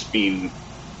 I just mean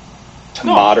to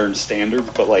modern standards,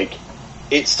 but like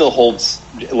it still holds,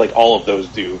 like all of those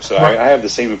do. So I have the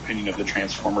same opinion of the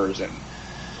Transformers and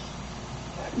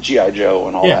G.I. Joe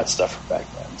and all that stuff from back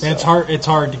then. So. It's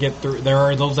hard to get through. There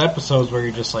are those episodes where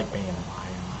you're just like, man, why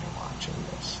am I watching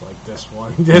this? Like this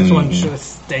one should have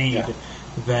stayed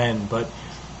then. But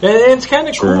it's kind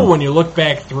of cool when you look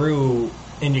back through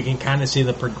and you can kind of see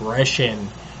the progression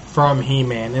from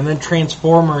He-Man. And then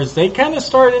Transformers, they kind of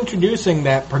started introducing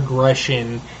that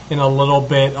progression in a little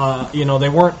bit. They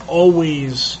weren't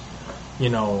always,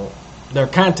 their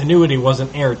continuity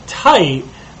wasn't airtight,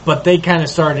 but they kind of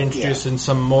started introducing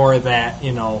some more of that,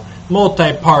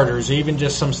 multi-parters, even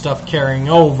just some stuff carrying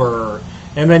over.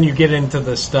 And then you get into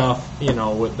the stuff,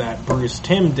 with that Bruce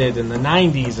Timm did in the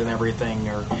 90s and everything,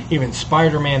 or even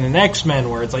Spider-Man and X-Men,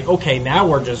 where it's like, okay, now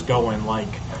we're just going, like,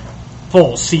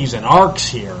 full season arcs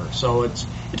here. So it's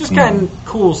just kind of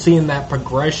cool seeing that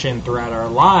progression throughout our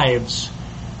lives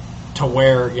to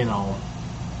where,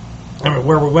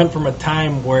 where we went from a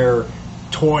time where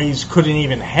toys couldn't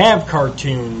even have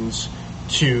cartoons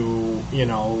to,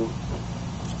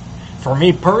 for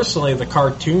me personally, the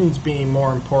cartoons being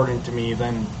more important to me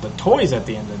than the toys at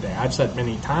the end of the day. I've said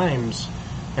many times,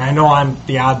 and I know I'm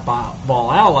the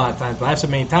oddball out a lot of times, but I've said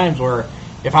many times where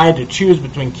if I had to choose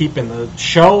between keeping the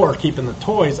show or keeping the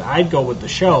toys, I'd go with the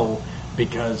show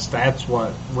because that's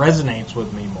what resonates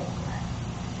with me more.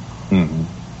 Mm-hmm.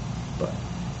 But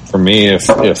for me, if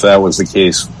that was the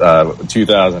case,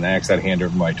 2000X, I'd hand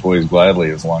over my toys gladly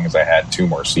as long as I had 2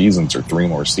 more seasons or 3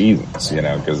 more seasons,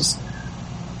 because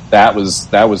that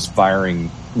was firing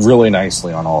really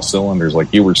nicely on all cylinders,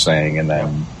 like you were saying, and then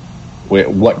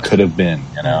what could have been,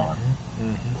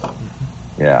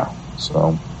 Yeah,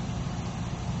 so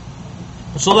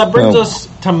that brings us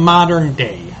to modern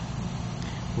day.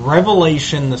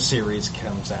 Revelation, the series,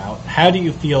 comes out. How do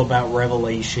you feel about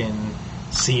Revelation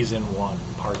Season 1,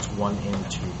 Parts 1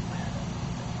 and 2?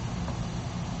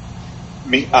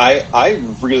 I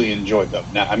really enjoyed them.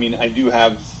 Now, I mean, I do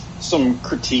have some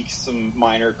critiques, some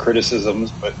minor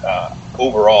criticisms, but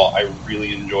overall, I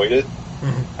really enjoyed it.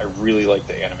 Mm-hmm. I really like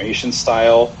the animation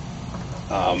style.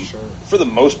 Sure. For the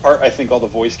most part, I think all the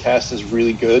voice cast is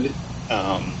really good.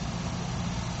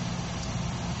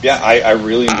 I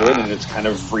really enjoyed it, and it's kind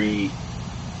of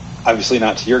obviously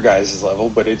not to your guys' level,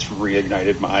 but it's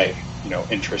reignited my,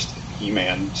 interest in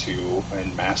He-Man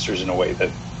and Masters in a way that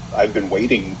I've been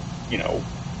waiting,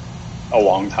 a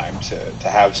long time to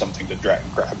have something to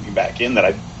grab me back in that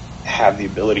I have the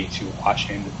ability to watch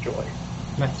and enjoy.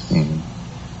 Nice. Mm-hmm.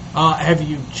 Have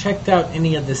you checked out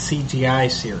any of the CGI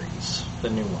series, the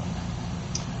new one?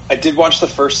 I did watch the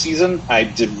first season. I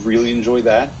did really enjoy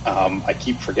that. I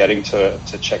keep forgetting to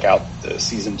check out the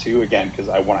season 2 again because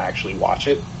I want to actually watch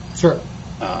it. Sure.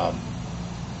 But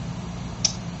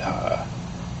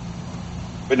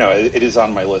no, it is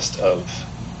on my list of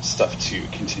stuff to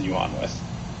continue on with.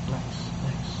 Nice.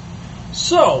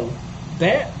 So,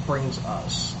 that brings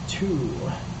us to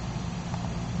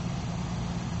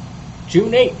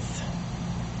June 8th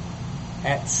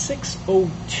at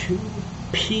 6:02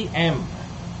 p.m.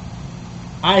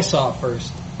 I saw it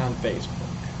first on Facebook.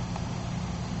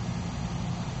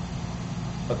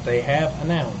 But they have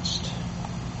announced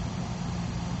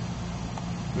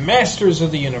Masters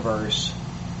of the Universe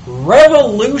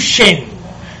Revolution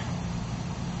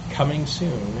coming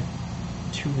soon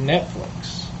to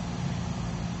Netflix.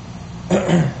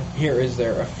 Here is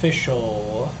their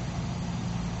official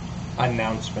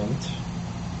announcement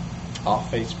off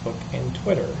Facebook and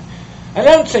Twitter.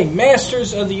 Announcing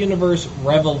Masters of the Universe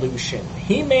Revolution.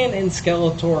 He-Man and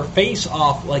Skeletor face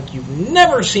off like you've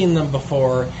never seen them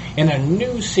before in a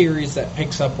new series that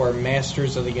picks up where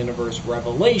Masters of the Universe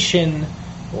Revelation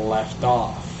left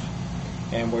off.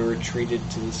 And we were treated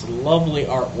to this lovely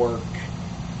artwork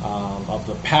of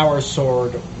the Power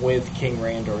Sword with King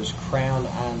Randor's crown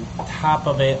on top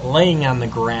of it, laying on the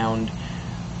ground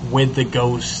with the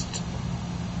ghost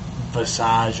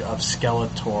visage of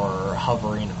Skeletor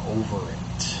hovering over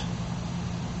it.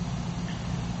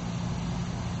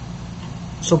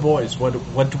 So, boys, what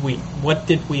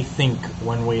did we think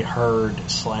when we heard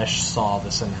 / saw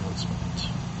this announcement?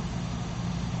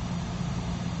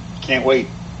 Can't wait.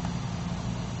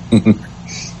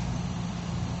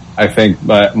 I think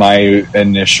my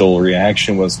initial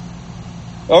reaction was,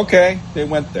 okay, they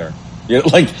went there.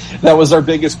 That was our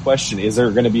biggest question. Is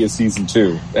there going to be a season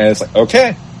 2? And it's like,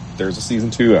 okay, there's a season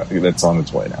 2 that's on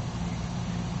its way now.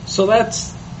 So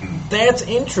that's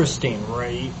interesting,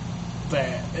 right?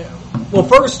 Well,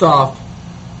 first off,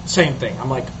 same thing. I'm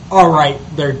like, all right,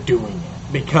 they're doing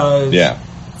it because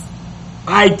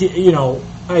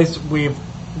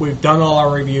we've done all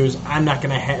our reviews. I'm not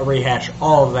going to rehash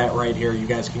all of that right here. You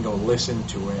guys can go listen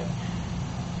to it.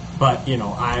 But,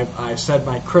 I've said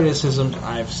my criticisms.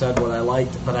 I've said what I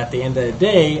liked. But at the end of the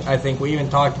day, I think we even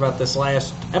talked about this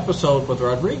last episode with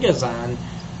Rodriguez on.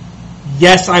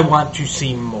 Yes, I want to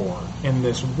see more in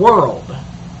this world.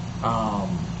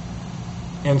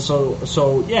 And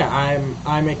so yeah,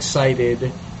 I'm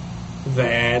excited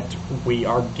that we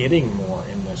are getting more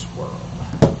in this world.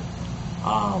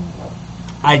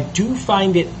 I do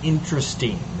find it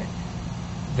interesting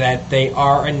that they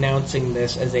are announcing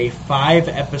this as a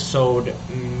 5-episode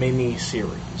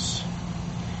mini-series.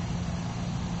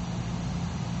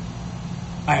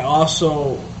 I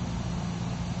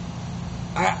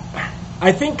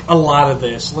think a lot of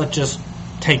this, let's just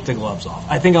take the gloves off.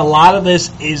 I think a lot of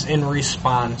this is in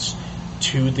response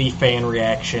to the fan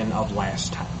reaction of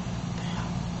last time.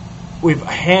 We've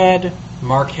had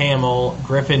Mark Hamill,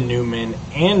 Griffin Newman,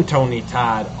 and Tony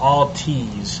Todd all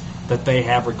tease that they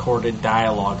have recorded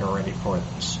dialogue already for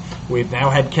this. We've now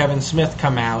had Kevin Smith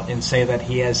come out and say that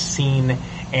he has seen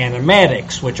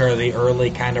animatics, which are the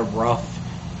early kind of rough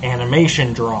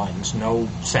animation drawings, no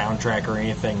soundtrack or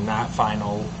anything, not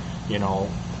final,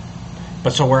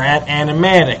 But so we're at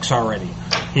animatics already.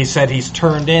 He said he's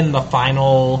turned in the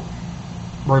final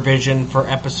revision for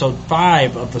episode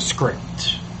 5 of the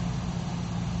script.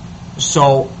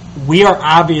 So we are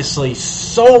obviously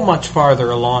so much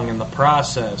farther along in the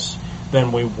process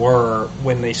than we were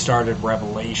when they started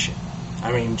Revelation.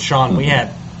 I mean, Sean, we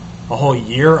had a whole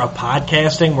year of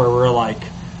podcasting where we were like,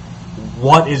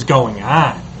 what is going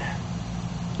on?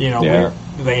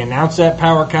 They announced that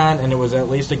PowerCon, and it was at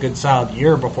least a good solid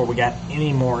year before we got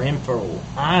any more info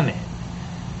on it.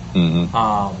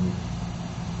 Mm-hmm.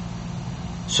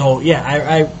 So,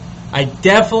 yeah, I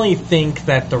definitely think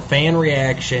that the fan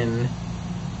reaction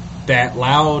that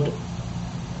loud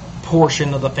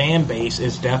portion of the fan base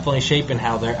is definitely shaping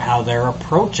how they're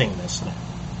approaching this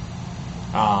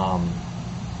now.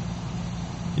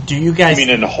 Do you guys? You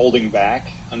mean in holding back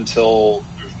until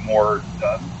there's more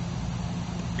done?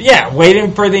 Yeah,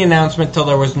 waiting for the announcement till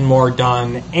there was more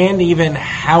done, and even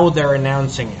how they're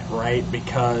announcing it, right?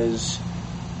 Because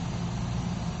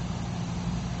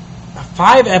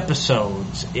 5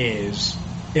 episodes is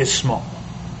small,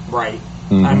 right?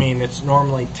 Mm-hmm. I mean, it's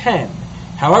normally 10.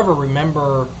 However,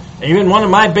 remember, even one of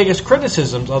my biggest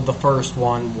criticisms of the first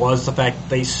one was the fact that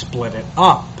they split it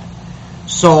up.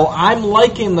 So I'm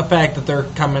liking the fact that they're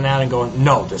coming out and going,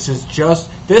 no,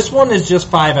 this one is just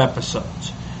 5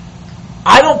 episodes.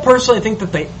 I don't personally think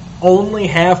that they only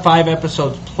have 5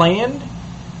 episodes planned,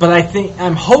 but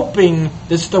I'm hoping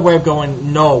this is their way of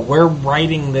going, no, we're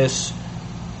writing this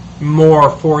more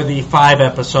for the 5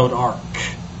 episode arc.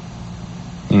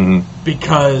 Mm-hmm.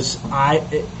 Because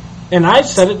I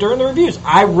said it during the reviews,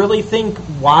 I really think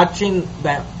watching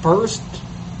that first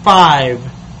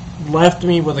 5 left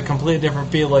me with a completely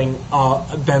different feeling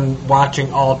than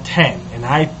watching all 10.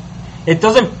 And it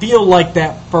doesn't feel like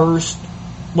that first.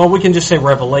 Well, we can just say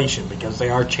Revelation because they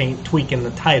are tweaking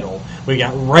the title. We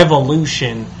got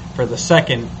Revolution for the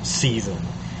second season.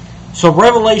 So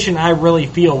Revelation, I really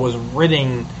feel, was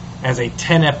written as a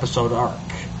 10-episode arc.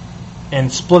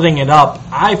 And splitting it up,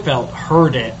 I felt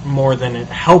hurt it more than it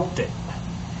helped it.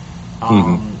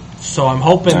 So I'm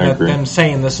hoping that them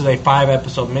saying this is a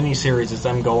 5-episode miniseries is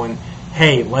them going,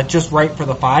 hey, let's just write for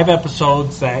the 5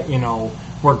 episodes that,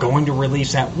 we're going to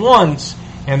release at once,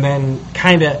 and then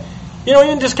kind of,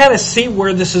 even just kind of see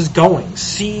where this is going.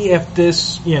 See if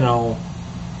this, if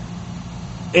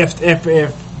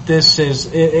this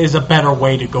is a better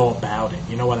way to go about it.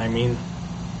 You know what I mean?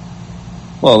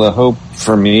 Well, the hope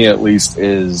for me, at least,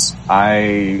 is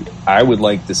I would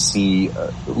like to see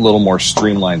a little more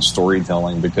streamlined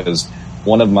storytelling, because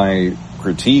one of my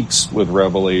critiques with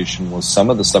Revelation was some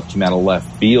of the stuff came out of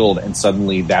left field, and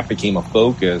suddenly that became a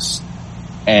focus,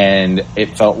 and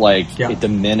it felt like it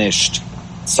diminished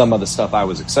some of the stuff I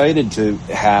was excited to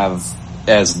have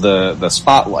as the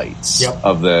spotlights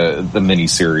of the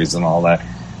miniseries and all that.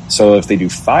 So if they do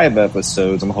 5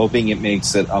 episodes, I'm hoping it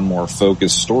makes it a more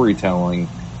focused storytelling,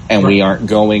 and we aren't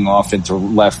going off into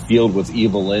left field with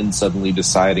Evelyn suddenly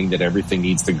deciding that everything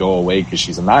needs to go away because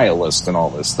she's a nihilist and all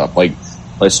this stuff. Like,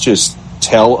 let's just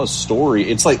tell a story.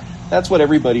 It's like, that's what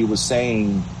everybody was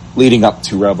saying leading up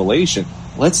to Revelation.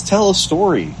 Let's tell a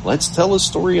story. Let's tell a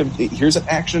story of, here's an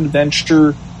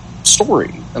action-adventure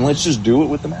story, and let's just do it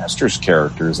with the Masters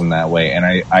characters in that way. And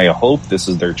I hope this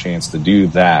is their chance to do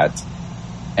that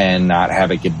and not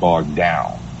have it get bogged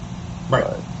down. Right.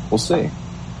 But we'll see.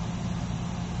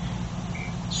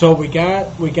 So we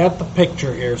got the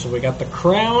picture here. So we got the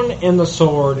crown and the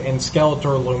sword and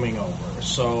Skeletor looming over.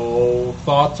 So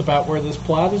thoughts about where this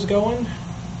plot is going?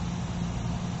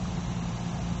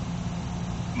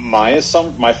 My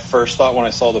first thought when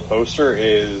I saw the poster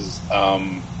is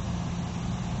at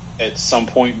some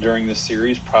point during this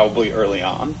series, probably early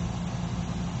on,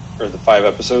 or the 5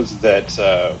 episodes, that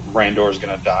Randor is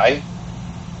going to die,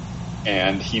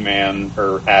 and He-Man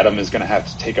or Adam is going to have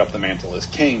to take up the mantle as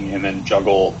king and then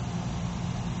juggle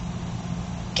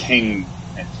King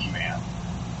and He-Man.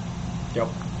 Yep.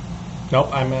 Nope.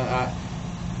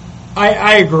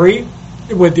 I agree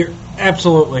with you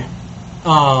absolutely,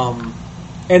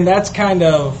 and that's kind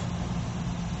of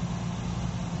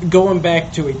going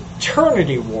back to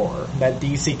Eternity War that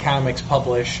DC Comics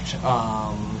published.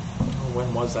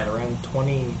 When was that? Around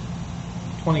 2012?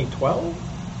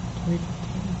 2015?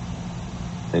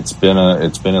 It's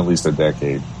been at least a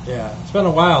decade. Yeah, it's been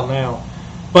a while now.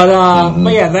 But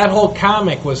yeah, that whole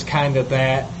comic was kind of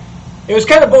that. It was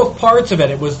kind of both parts of it.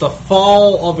 It was the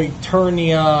fall of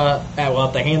Eternia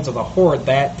at the hands of the Horde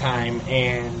that time,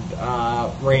 and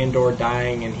Randor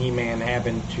dying and He-Man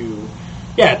having to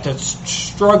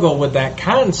struggle with that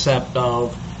concept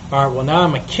of, all right, well, now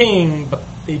I'm a king, but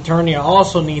Eternia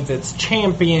also needs its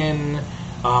champion.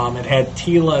 It had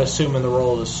Teela assuming the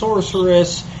role of the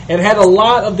sorceress. It had a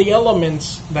lot of the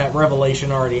elements that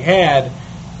Revelation already had.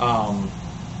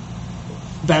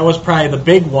 That was probably the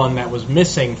big one that was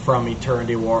missing from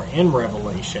Eternity War in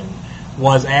Revelation,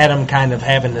 was Adam kind of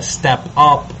having to step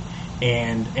up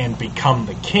and become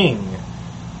the king.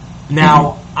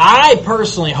 Now, I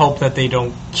personally hope that they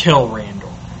don't kill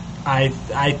Randor. I've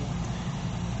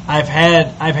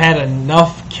had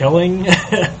enough killing.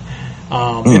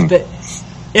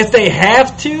 If they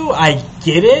have to, I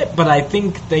get it, but I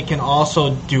think they can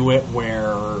also do it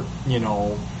where,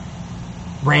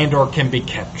 Randor can be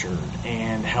captured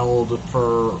and held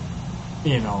for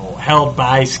held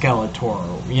by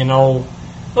Skeletor.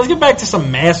 Let's get back to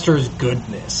some Masters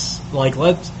goodness.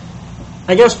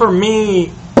 I guess for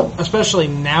me, especially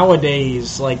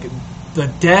nowadays, the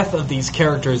death of these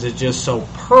characters is just so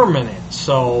permanent.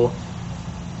 So,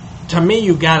 to me,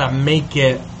 you gotta make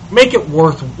it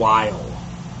worthwhile,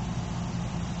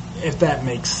 if that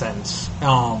makes sense.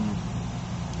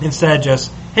 Instead of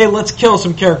just, hey, let's kill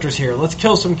some characters here, let's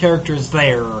kill some characters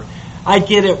there. I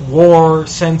get it, war,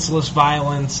 senseless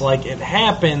violence, it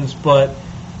happens, but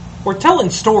we're telling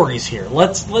stories here.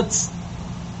 Let's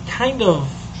kind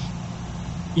of,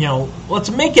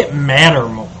 let's make it matter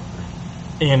more.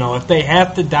 If they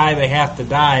have to die, they have to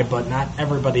die, but not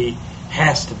everybody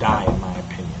has to die, in my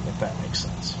opinion, if that makes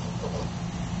sense.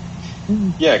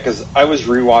 Yeah, because I was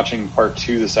rewatching part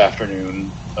 2 this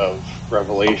afternoon of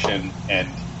Revelation, and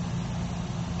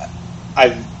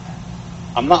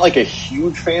I'm not a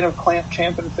huge fan of Clamp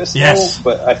Champ and Fisto, yes,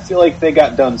 but I feel like they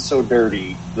got done so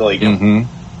dirty.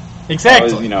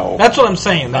 Exactly. That's what I'm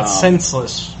saying. That's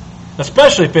senseless,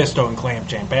 especially Fisto and Clamp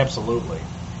Champ. Absolutely.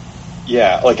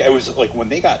 Yeah, I was when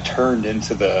they got turned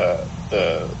into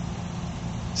the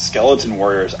Skeleton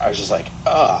Warriors, I was just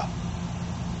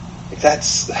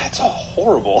that's a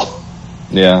horrible.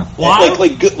 Yeah.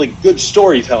 Good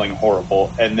storytelling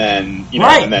horrible, and then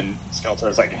right. and then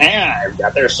Skeletor's I've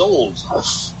got their souls.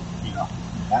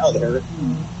 Now they're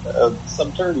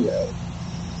Subternia.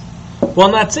 Well,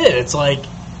 and that's it. It's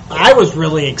I was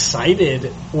really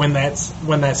excited when that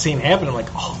scene happened. I'm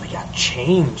oh, they got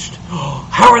changed. Oh,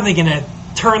 how are they going to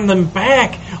turn them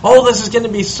back? Oh, this is going to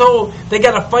be so... They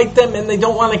got to fight them, and they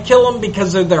don't want to kill them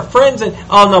because they're their friends. And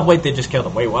oh, no, wait, they just killed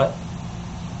them. Wait, what?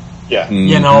 Yeah.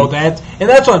 Mm-hmm.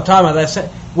 That's what I'm talking about.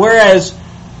 Whereas,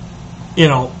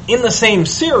 in the same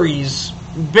series,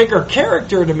 bigger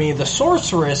character to me, the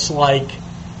Sorceress,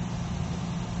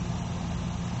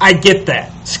 I get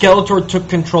that. Skeletor took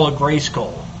control of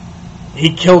Grayskull.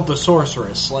 He killed the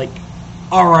Sorceress.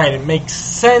 Alright, it makes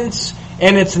sense,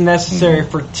 and it's necessary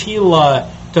for Teela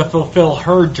to fulfill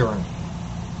her journey.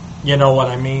 You know what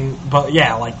I mean? But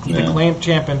yeah, the Clamp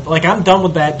Champ, and I'm done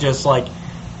with that, just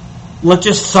let's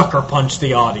just sucker punch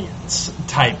the audience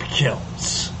type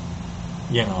kills.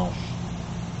 Well,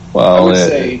 I would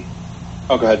say...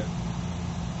 Oh, go ahead.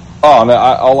 Oh, no,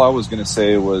 all I was going to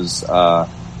say was...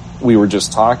 we were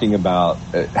just talking about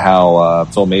how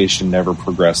Filmation never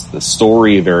progressed the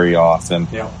story very often.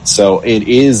 Yeah. So it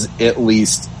is, at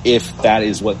least, if that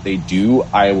is what they do,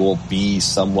 I will be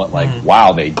somewhat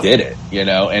wow, they did it,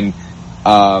 and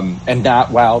not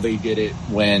wow, they did it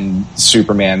when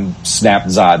Superman snapped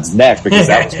Zod's neck, because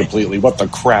that was completely what the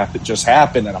crap that just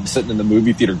happened, and I'm sitting in the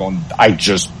movie theater going,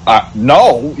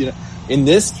 no. In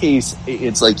this case,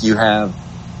 it's you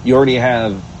already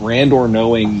have Randor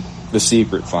knowing the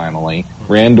secret finally.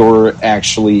 Randor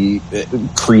actually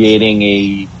creating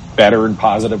a better and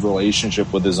positive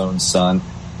relationship with his own son,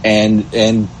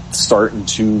 and starting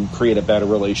to create a better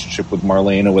relationship with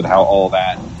Marlena with how all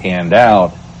that panned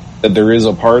out. That there is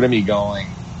a part of me going,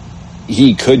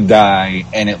 he could die,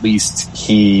 and at least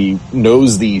he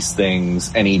knows these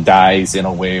things, and he dies in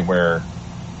a way where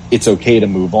it's okay to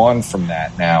move on from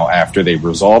that now after they've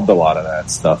resolved a lot of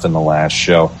that stuff in the last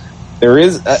show. There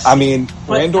is,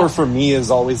 Randor for me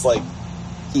is always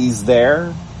he's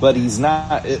there, but he's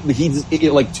not, he's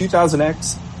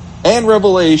 2000X and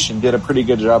Revelation did a pretty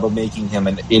good job of making him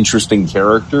an interesting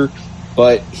character,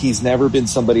 but he's never been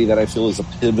somebody that I feel is a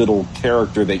pivotal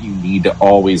character that you need to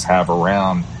always have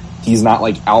around. He's not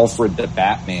like Alfred the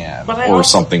Batman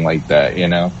something like that,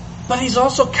 But he's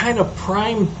also kind of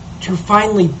primed to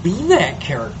finally be that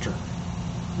character,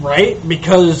 right?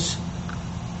 Because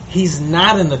he's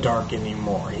not in the dark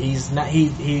anymore. He's not.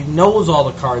 He knows all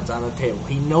the cards on the table.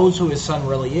 He knows who his son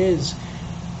really is.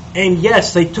 And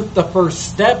yes, they took the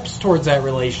first steps towards that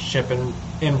relationship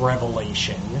in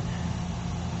Revelation.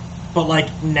 But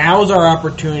now's our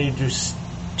opportunity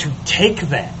to take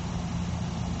that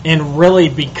and really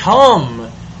become,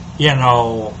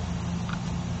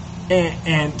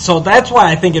 and so that's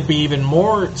why I think it'd be even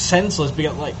more senseless.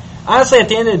 Because honestly, at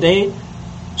the end of the day,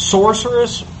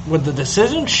 Sorceress, with the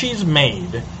decisions she's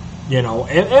made,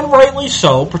 and rightly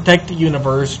so, protect the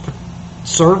universe,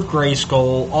 serve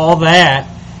Grayskull, all that.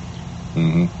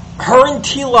 Mm-hmm. Her and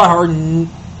Teela are,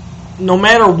 no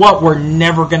matter what, we're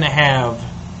never going to have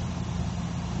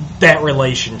that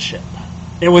relationship.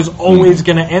 It was always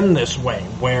going to end this way,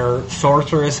 where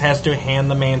Sorceress has to hand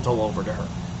the mantle over to her.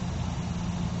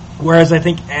 Whereas I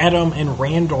think Adam and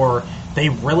Randor, they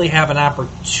really have an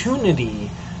opportunity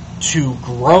to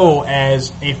grow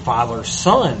as a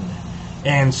father-son.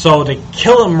 And so to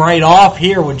kill him right off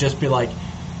here would just be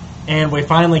and we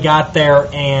finally got there,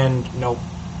 and nope,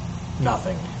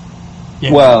 nothing.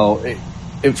 You know? Well,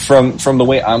 from the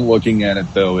way I'm looking at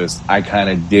it, though, is I kind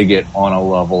of dig it on a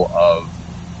level of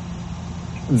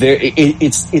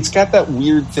it's got that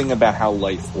weird thing about how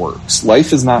life works.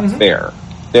 Life is not fair.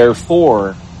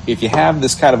 Therefore, if you have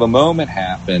this kind of a moment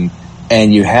happen,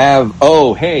 and you have,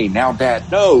 oh, hey, now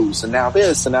Dad knows, and now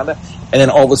this, and now that, and then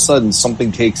all of a sudden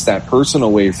something takes that person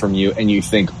away from you, and you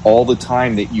think all the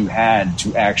time that you had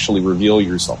to actually reveal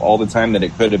yourself, all the time that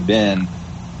it could have been.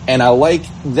 And I like,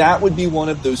 that would be one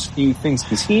of those few things,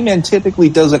 because He-Man typically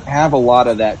doesn't have a lot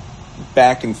of that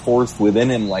back and forth within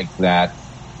him like that,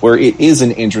 where it is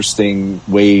an interesting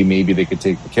way maybe they could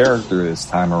take the character this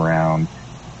time around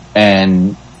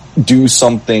and do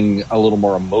something a little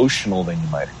more emotional than you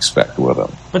might expect with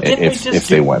him. But didn't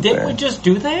we just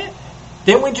do that?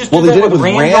 Didn't we just do that with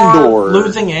Randor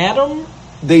losing Adam?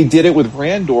 They did it with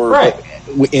Randor, right.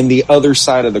 But in the other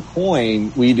side of the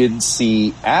coin, we didn't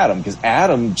see Adam, because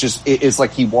Adam it's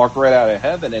like he walked right out of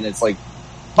heaven, and it's like,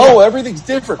 oh, everything's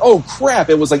different. Oh, crap.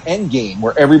 It was like Endgame,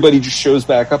 where everybody just shows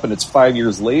back up and it's 5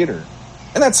 years later.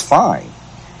 And that's fine.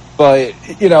 But,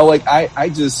 you know, like, I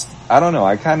don't know.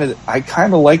 I kind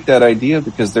of like that idea,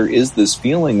 because there is this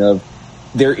feeling of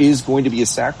there is going to be a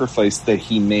sacrifice that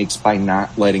he makes by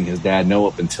not letting his dad know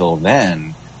up until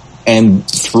then. And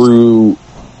through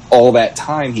all that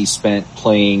time he spent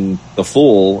playing the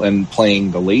fool and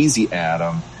playing the lazy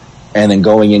Adam, and then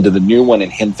going into the new one and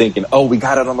him thinking, oh, we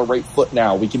got it on the right foot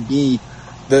now. We can be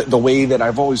the way that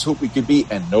I've always hoped we could be.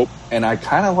 And nope. And I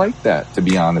kind of like that, to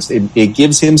be honest. It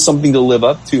gives him something to live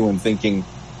up to, and thinking,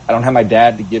 I don't have my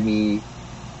dad to give me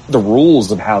the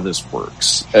rules of how this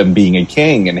works, and being a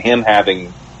king, and him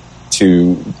having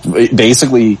to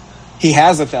basically, he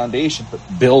has a foundation, but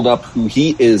build up who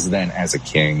he is then as a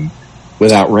king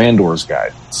without Randor's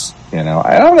guidance. You know,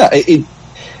 I don't know.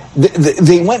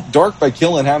 They went dark by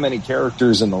killing how many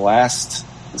characters in the last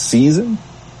season?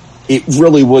 It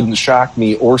really wouldn't shock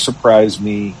me or surprise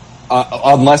me,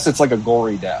 unless it's like a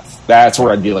gory death. That's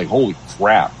where I'd be like, holy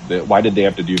crap, why did they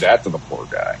have to do that to the poor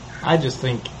guy? I just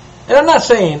think, and I'm not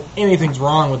saying anything's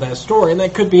wrong with that story, and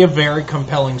that could be a very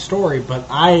compelling story, but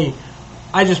I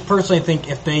just personally think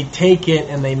if they take it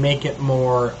and they make it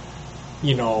more,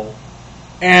 you know,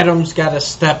 Adam's got to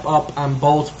step up on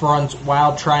both fronts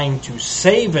while trying to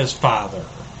save his father.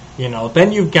 You know,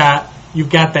 then you've got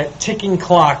that ticking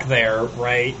clock there,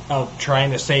 right, of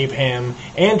trying to save him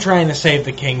and trying to save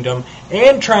the kingdom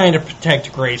and trying to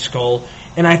protect Grayskull.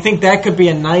 And I think that could be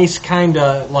a nice kind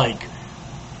of like,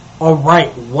 all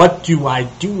right, what do I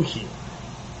do here?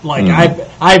 Like,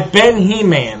 I've been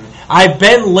He-Man. I've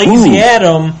been Lazy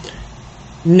Adam.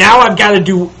 Now I've got to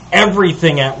do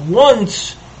everything at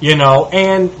once. You know,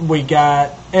 and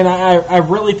I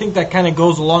really think that kind of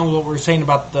goes along with what we were saying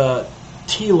about the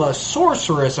Teela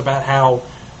sorceress, about how,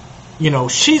 you know,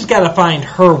 she's got to find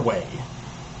her way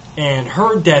and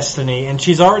her destiny, and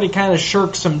she's already kind of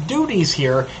shirked some duties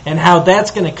here, and how that's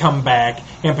going to come back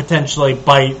and potentially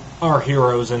bite our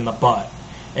heroes in the butt.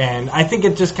 And I think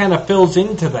it just kind of fills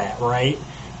into that, right?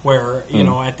 Where, you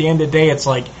know, at the end of the day, it's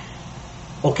like,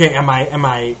 okay,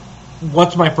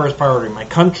 what's my first priority? My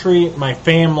country, my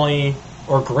family,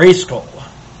 or Grayskull?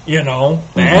 You know,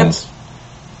 that's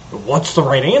what's the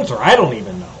right answer? I don't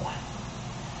even know.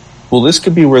 Well, this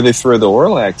could be where they throw the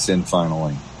Orlax in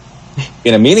finally,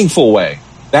 in a meaningful way.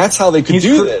 That's how they could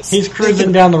do this. He's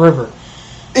cruising down the river.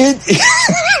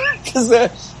 Because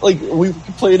like, we were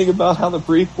complaining about how the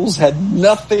prequels had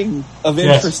nothing of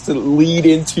interest to lead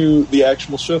into the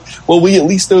actual show. Well, we at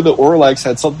least know the Orlax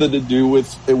had something to do with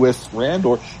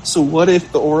Randor. So what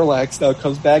if the Orlax now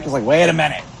comes back and is like, wait a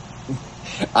minute,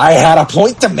 I had a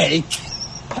point to make.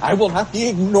 I will not be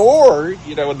ignored,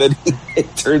 you know, and then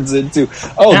it turns into,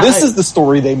 this is the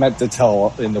story they meant to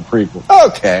tell in the prequel.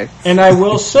 Okay. And I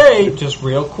will say, just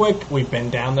real quick, we've been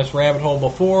down this rabbit hole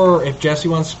before. If Jesse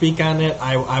wants to speak on it,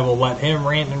 I will let him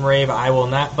rant and rave. I will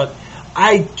not. But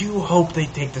I do hope they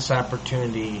take this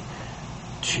opportunity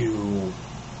to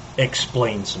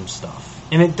explain some stuff.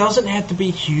 And it doesn't have to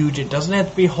be huge. It doesn't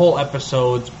have to be whole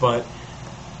episodes, but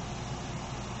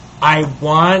I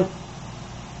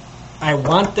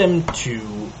want them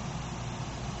to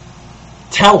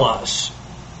tell us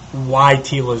why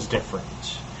Teela's different,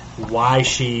 why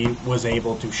she was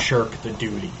able to shirk the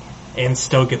duty and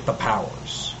still get the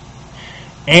powers.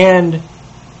 And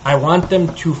I want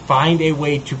them to find a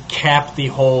way to cap the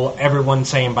whole everyone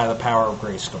saying by the power of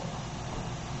Grayskull.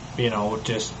 You know,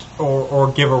 just,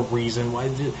 or give a reason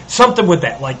why, something with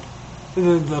that. Like,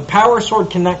 the Power Sword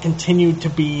cannot continue to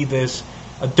be this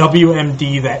a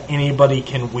WMD that anybody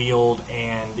can wield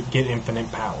and get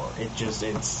infinite power.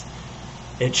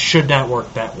 it should not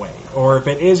work that way. Or if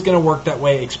it is going to work that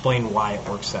way, explain why it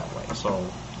works that way. So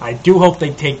I do hope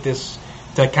they take this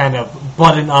to kind of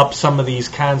button up some of these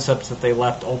concepts that they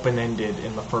left open-ended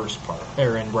in the first part,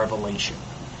 or in Revelation.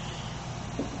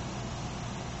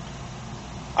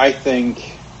 I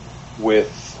think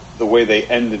with the way they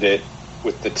ended it,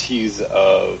 with the tease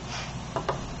of,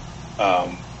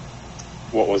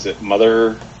 what was it,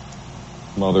 Motherboard,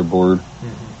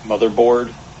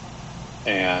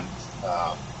 and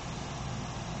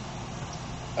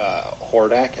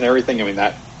Hordak and everything. I mean,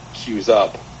 that cues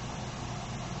up.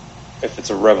 If it's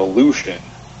a revolution,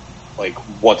 like,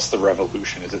 what's the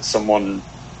revolution? Is it someone,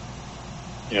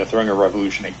 throwing a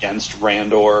revolution against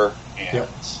Randor and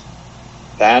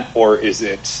that, or is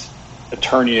it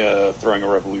Eternia throwing a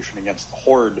revolution against the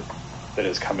Horde that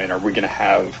has come in? Are we going to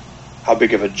have, how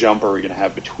big of a jump are we going to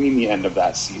have between the end of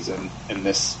that season and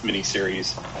this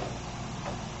miniseries?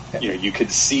 You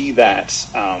could see that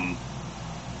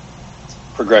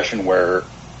progression where,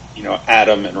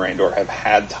 Adam and Randor have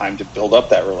had time to build up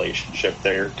that relationship.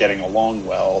 They're getting along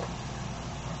well.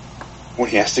 When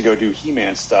he has to go do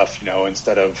He-Man stuff,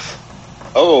 instead of,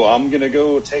 I'm going to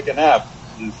go take a nap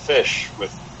and fish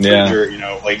with Ranger,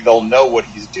 like, they'll know what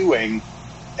he's doing,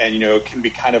 and, it can be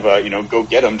kind of a, go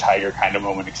get him Tiger kind of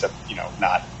moment, except,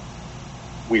 not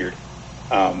weird.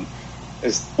 Well,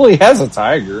 he has a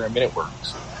tiger. I mean, it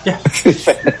works. Yeah.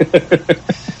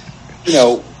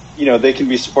 They can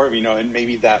be supportive, and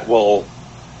maybe that will,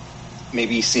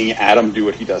 maybe seeing Adam do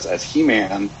what he does as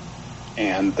He-Man,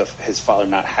 and his father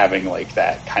not having, like,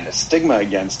 that kind of stigma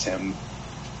against him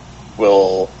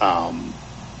will,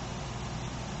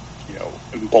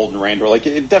 embolden Randor. Like,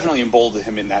 it definitely emboldened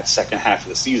him in that second half of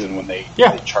the season when they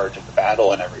charge at the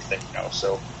battle and everything,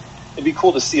 so it'd be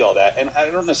cool to see all that. And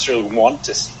I don't necessarily want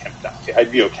to see him die.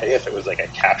 I'd be okay if it was like a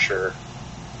capture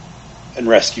and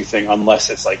rescue thing, unless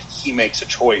it's like he makes a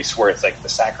choice where it's like the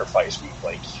sacrifice move,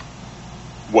 like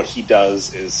what he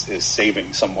does is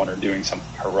saving someone or doing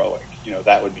something heroic.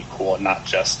 That would be cool, and not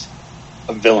just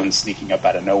a villain sneaking up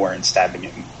out of nowhere and stabbing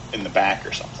him in the back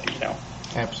or something,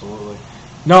 Absolutely.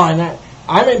 No, and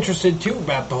I'm interested too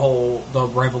about the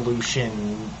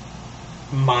Revolution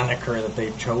moniker that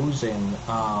they've chosen.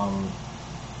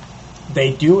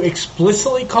 They do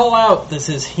explicitly call out this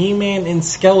is He-Man and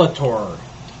Skeletor.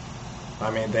 I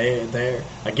mean, they're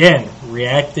again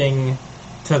reacting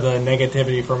to the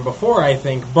negativity from before, I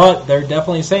think, but they're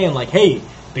definitely saying, like, hey,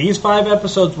 these 5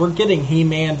 episodes we're getting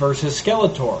He-Man versus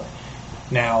Skeletor.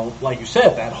 Now, like you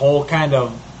said, that whole kind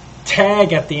of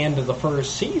tag at the end of the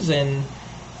first season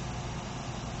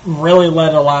really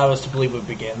led a lot of us to believe we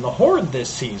begin the Horde this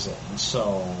season.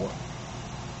 So,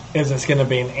 is this going to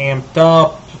be an amped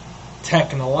up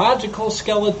technological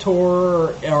Skeletor,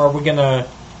 or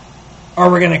are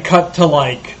we gonna cut to,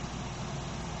 like,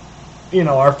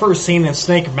 our first scene in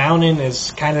Snake Mountain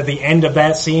is kind of the end of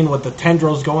that scene with the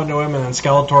tendrils going to him, and then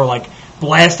Skeletor, like,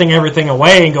 blasting everything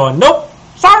away and going, nope,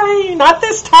 sorry, not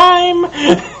this time.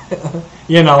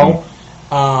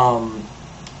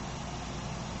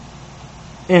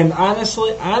 And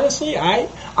honestly,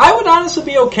 I would honestly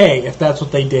be okay if that's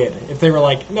what they did. If they were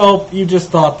like, nope, you just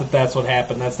thought that's what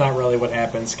happened. That's not really what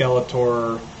happened.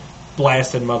 Skeletor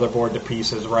blasted Motherboard to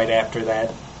pieces right after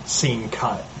that scene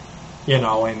cut.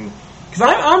 And because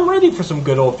I'm ready for some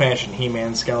good old-fashioned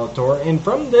He-Man Skeletor, and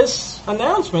from this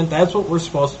announcement, that's what we're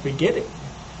supposed to be getting.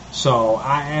 So,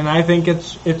 I think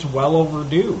it's well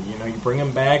overdue. You bring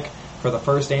him back for the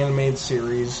first animated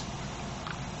series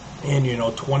in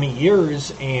 20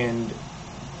 years, and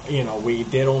we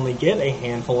did only get a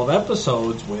handful of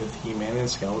episodes with He-Man and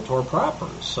Skeletor proper.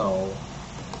 So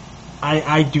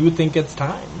I do think it's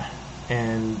time,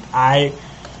 and I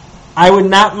would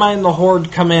not mind the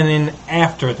Horde coming in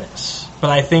after this, but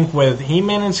I think with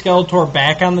He-Man and Skeletor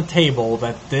back on the table,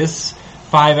 that this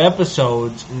 5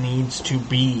 episodes needs to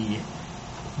be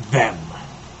them.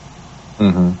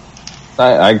 Mm-hmm.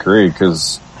 I agree,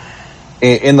 because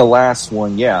in the last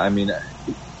one, I mean,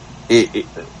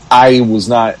 I was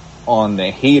not on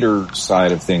the hater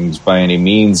side of things by any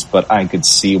means, but I could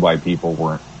see why people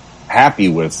weren't happy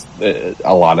with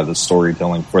a lot of the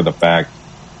storytelling, for the fact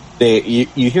that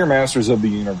you hear Masters of the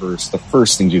Universe, the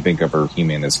first things you think of are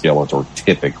He-Man and Skeletor,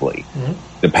 typically,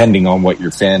 depending on what your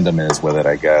fandom is with it,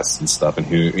 I guess, and stuff, and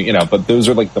who, but those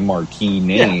are like the marquee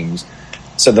names.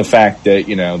 So the fact that,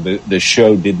 the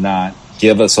show did not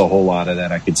give us a whole lot of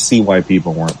that, I could see why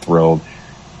people weren't thrilled.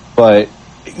 But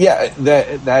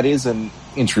that is an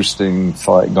interesting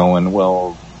thought, going,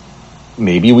 well,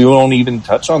 maybe we won't even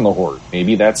touch on the Horde.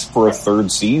 Maybe that's for a 3rd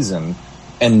season,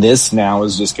 and this now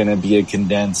is just going to be a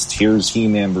condensed, here's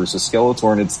He-Man versus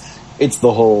Skeletor, and It's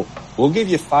the whole, we'll give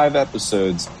you 5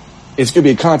 episodes. It's going to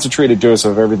be a concentrated dose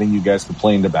of everything you guys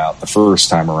complained about the first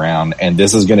time around, and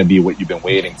this is going to be what you've been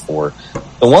waiting for.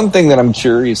 The one thing that I'm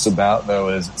curious about, though,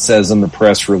 is it says in the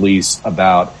press release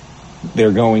about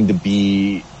they're going to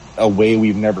be a way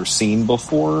we've never seen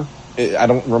before. I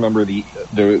don't remember the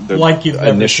like you've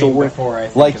initial never seen before. I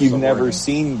think like you've never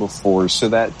seen before. So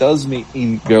that does make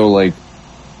me go like,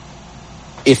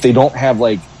 if they don't have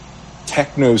like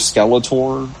Techno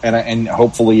Skeletor, and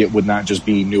hopefully it would not just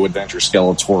be New Adventure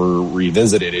Skeletor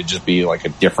revisited, it'd just be like a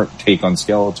different take on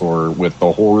Skeletor with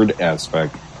the Horde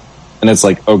aspect. And it's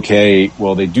like, okay,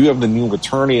 well, they do have the new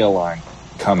Eternia line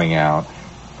coming out.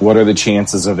 What are the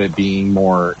chances of it being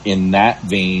more in that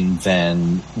vein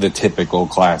than the typical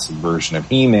classic version of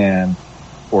He-Man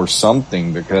or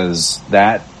something? Because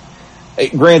that,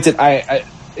 granted,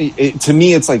 to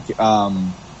me, it's like,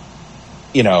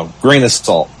 grain of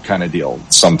salt kind of deal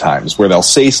sometimes, where they'll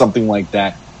say something like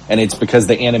that, and it's because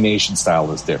the animation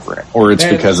style is different, or it's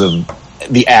because of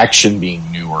the action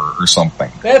being newer or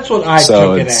something. That's what I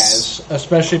took it as,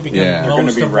 especially because they're going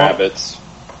to be rabbits.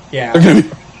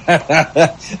 They're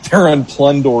on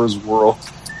Plundor's world.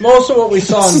 Most of what we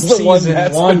saw in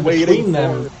season 1 between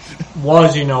them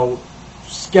was,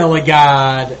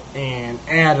 Skelegod and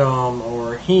Adam,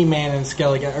 or He-Man and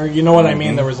Skelegod, or you know what I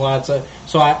mean? There was lots of...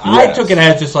 So I took it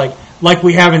as just like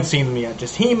we haven't seen them yet.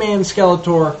 Just He-Man,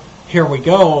 Skeletor, here we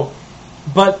go.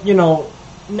 But, now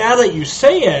that you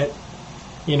say it,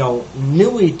 New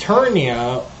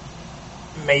Eternia,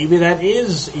 maybe that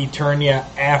is Eternia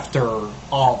after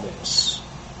all this.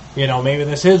 Maybe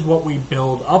this is what we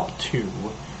build up to,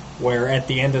 where at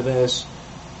the end of this,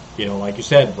 like you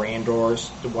said, Randor's,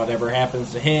 whatever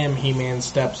happens to him, He-Man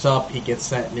steps up, he gets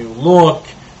that new look,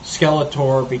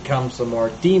 Skeletor becomes the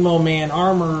more Demo Man,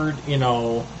 armored,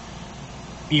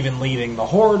 even leading the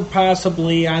Horde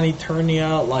possibly on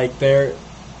Eternia, like they're,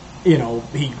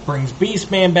 he brings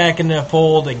Beastman back into the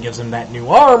fold and gives him that new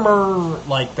armor,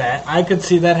 like that. I could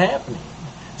see that happening.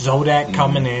 Zodak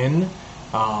coming in,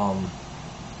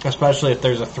 especially if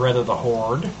there's a threat of the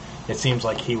Horde. It seems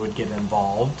like he would get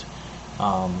involved.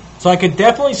 So I could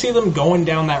definitely see them going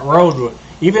down that road,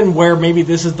 even where maybe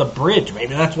this is the bridge.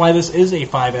 Maybe that's why this is a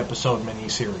 5-episode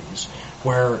miniseries,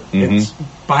 where it's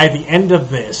by the end of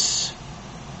this,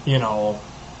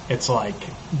 it's like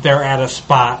they're at a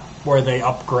spot where they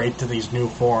upgrade to these new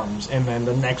forms, and then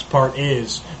the next part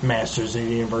is Masters of the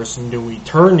Universe and New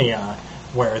Eternia,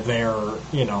 where they're,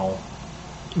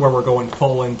 where we're going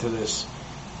full into this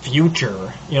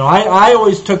future. I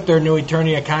always took their New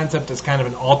Eternia concept as kind of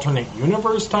an alternate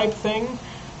universe type thing,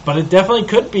 but it definitely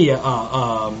could be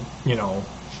a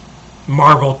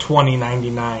Marvel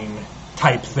 2099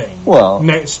 type thing. Well,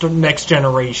 next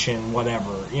generation,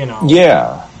 whatever,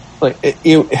 Yeah. Like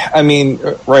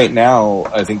right now,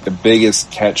 I think the biggest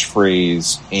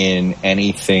catchphrase in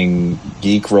anything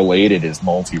geek related is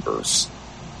multiverse.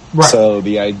 Right. So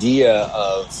the idea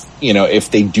of, if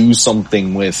they do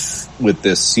something with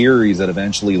this series that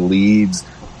eventually leads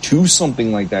to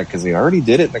something like that, because they already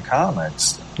did it in the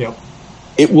comics. Yep.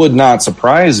 It would not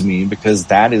surprise me, because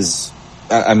that is,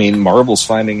 Marvel's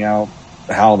finding out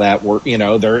how that works.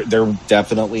 They're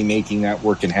definitely making that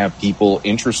work and have people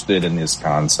interested in this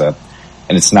concept,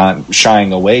 and it's not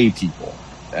shying away people.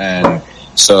 And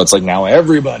so it's like now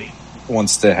everybody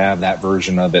wants to have that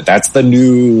version of it. That's the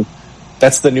new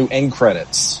end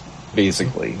credits,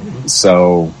 basically.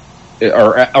 So,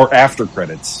 or after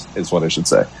credits is what I should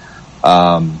say.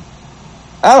 I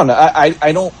don't know.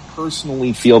 I don't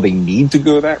personally feel they need to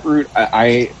go that route.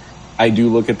 I do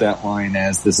look at that line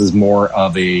as this is more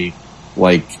of a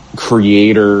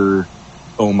creator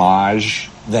homage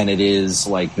than it is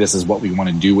like this is what we want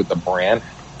to do with the brand.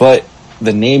 But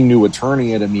the name New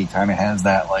Eternia to me kind of has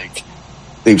that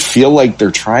they feel like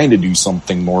they're trying to do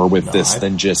something more with this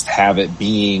than just have it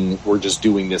being, we're just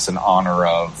doing this in honor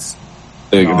of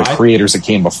the creators that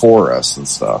came before us and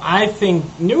stuff. I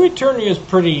think New Eternia is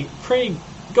pretty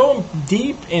going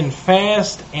deep and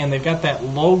fast, and they've got that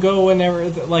logo and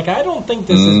everything. I don't think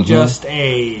this is just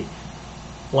a,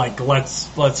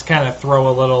 let's kind of throw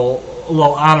a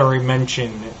little honorary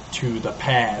mention to the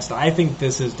past. I think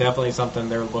this is definitely something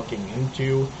they're looking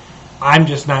into. I'm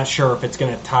just not sure if it's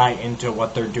going to tie into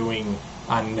what they're doing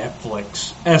on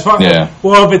Netflix. As far as,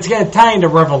 if it's going to tie into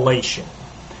Revelation.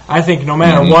 I think no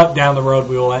matter what down the road,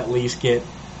 we will at least get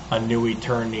a New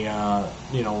Eternia,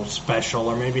 special,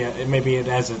 or maybe it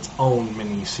has its own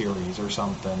mini series or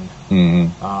something.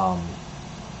 But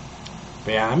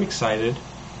yeah, I'm excited.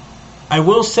 I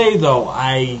will say though,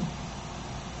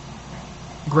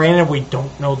 granted we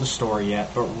don't know the story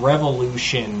yet, but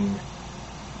Revolution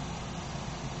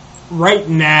right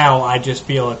now, I just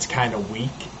feel it's kind of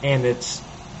weak, and it's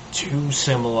too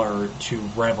similar to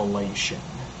Revelation,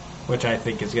 which I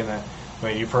think is gonna. I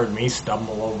mean, you've heard me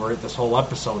stumble over it this whole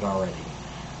episode already.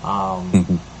 I'll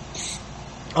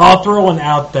throw one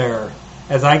out there.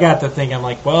 As I got to think, I'm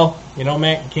like, well,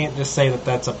 Matt, you can't just say that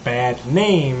that's a bad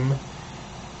name.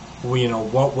 Well,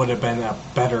 what would have been a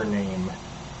better name?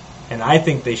 And I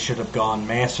think they should have gone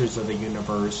Masters of the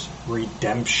Universe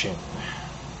Redemption.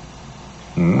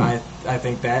 I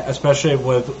think that, especially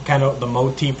with kind of the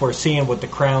motif we're seeing with the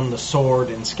crown, the sword,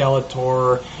 and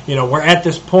Skeletor, we're at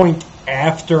this point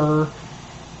after,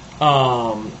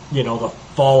 the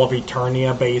fall of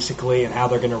Eternia, basically, and how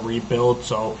they're going to rebuild.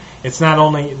 So it's not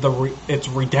only it's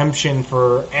redemption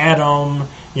for Adam,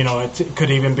 it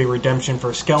could even be redemption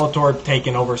for Skeletor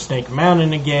taking over Snake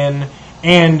Mountain again,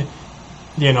 and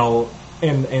in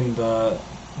the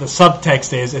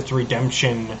subtext is it's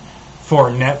redemption for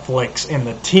Netflix and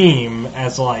the team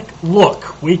as like,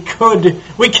 look, we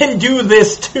can do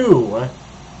this too.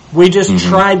 We just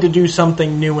tried to do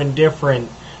something new and different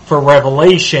for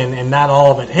Revelation, and not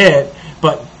all of it hit,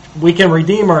 but we can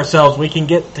redeem ourselves. We can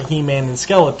get to He-Man and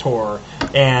Skeletor,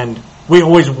 and we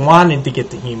always wanted to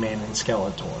get to He-Man and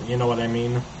Skeletor. You know what I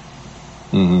mean?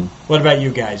 Mm-hmm. What about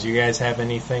you guys? You guys have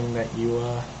anything that you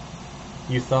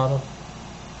thought of?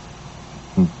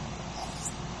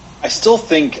 I still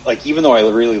think, even though I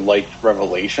really liked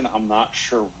Revelation, I'm not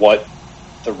sure what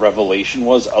the revelation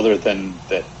was, other than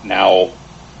that now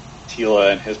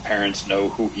Teela and his parents know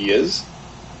who he is.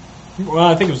 Well,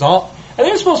 I think it was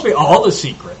supposed to be all the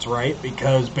secrets, right?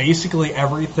 Because basically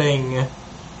every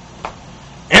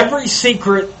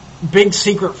big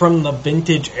secret from the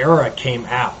Vintage era came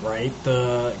out, right?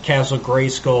 The Castle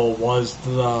Grayskull was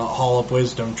the Hall of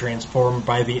Wisdom transformed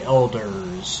by the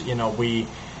Elders.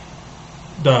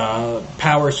 The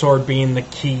Power Sword being the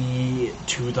key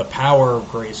to the power of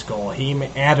Grayskull.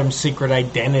 Adam's secret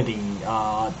identity.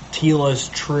 Teela's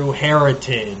true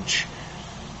heritage.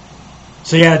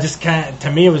 So yeah, just kind of,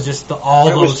 to me, it was just all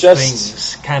those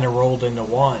things kind of rolled into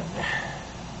one.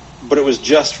 But it was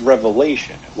just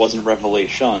Revelation. It wasn't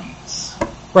Revelations.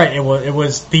 Right. It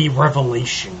was the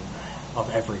revelation of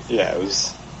everything. Yeah, it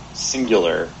was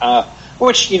singular,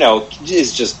 which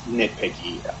is just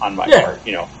nitpicky on my part.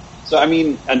 So I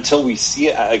mean, until we see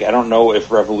it, I don't know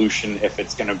if Revolution, if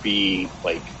it's going to be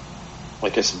like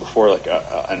I said before,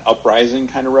 an uprising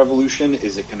kind of revolution.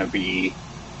 Is it going to be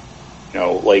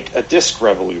like a disc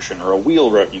revolution or a wheel,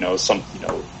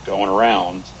 going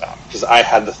around? Because I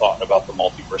had the thought about the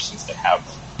multiverse, since they have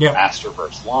the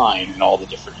Masterverse line and all the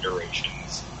different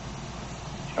iterations.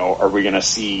 Are we going to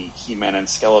see He-Man and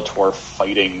Skeletor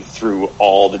fighting through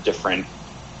all the different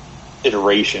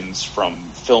iterations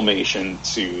from Filmation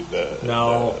to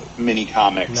the mini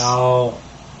comics? No.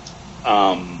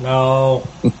 No.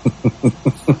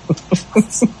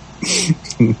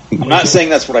 I'm not saying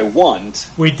that's what I want.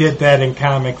 We did that in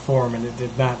comic form, and it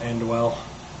did not end well.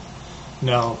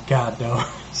 No, God, no.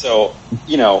 So,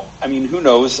 I mean, who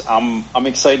knows? I'm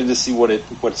excited to see what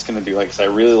it's going to do. Like I said,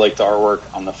 I really liked the artwork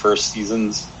on the first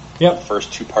seasons, the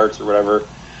first 2 parts or whatever.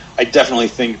 I definitely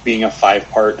think being a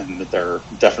 5-part, and that they're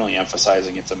definitely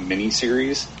emphasizing it's a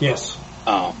mini-series. Yes.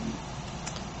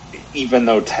 Even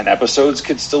though 10 episodes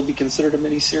could still be considered a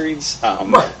mini-series.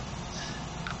 Right.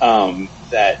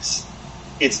 That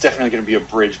it's definitely going to be a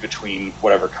bridge between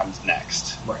whatever comes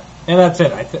next. Right. And that's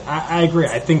it. I agree.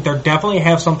 I think they definitely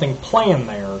have something planned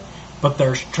there, but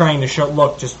they're trying to show,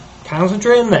 look, just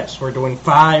concentrate on this. We're doing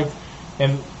 5,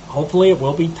 and hopefully it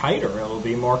will be tighter. It'll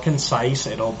be more concise.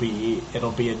 It'll be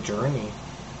a journey.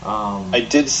 I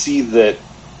did see that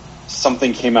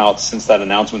something came out since that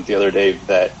announcement the other day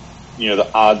that,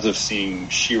 the odds of seeing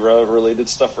She-Ra related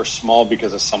stuff are small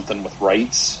because of something with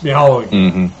rights.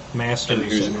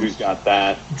 Masters. And who's got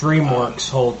that? DreamWorks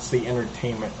holds the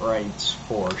entertainment rights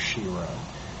for She-Ra.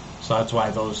 So that's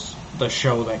why the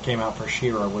show that came out for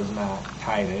She-Ra was not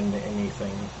tied into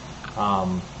anything.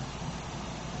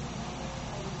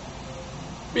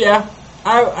 Yeah.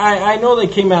 I know they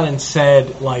came out and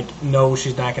said, no,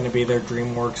 she's not going to be there.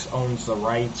 DreamWorks owns the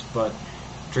rights, but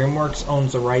DreamWorks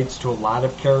owns the rights to a lot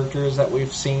of characters that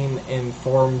we've seen in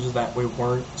forms that we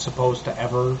weren't supposed to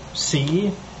ever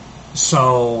see.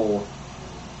 So,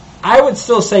 I would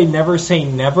still say never say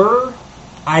never.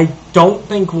 I don't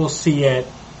think we'll see it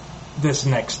this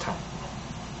next time.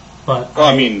 But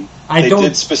they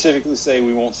did specifically say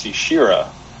we won't see She-Ra,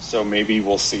 so maybe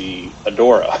we'll see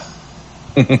Adora.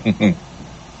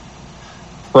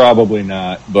 Probably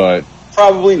not, but...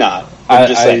 Probably not. I'm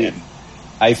just saying.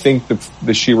 I think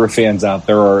the She-Ra fans out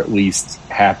there are at least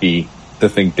happy to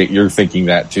think that you're thinking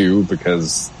that too,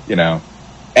 because,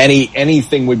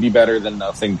 anything would be better than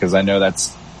nothing, because I know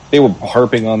they were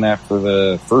harping on that for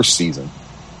the first season,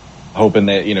 hoping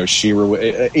that, you know,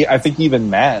 She-Ra. I think even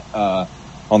Matt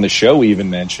on the show even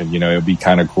mentioned, you know, it'd be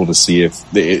kind of cool to see if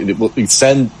it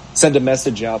send a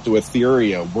message out to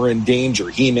Etheria. We're in danger.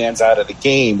 He-Man's out of the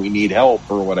game. We need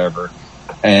help or whatever.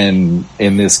 And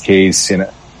in this case, you know,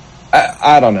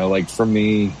 I don't know. Like for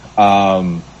me,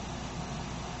 I'm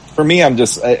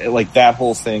just like that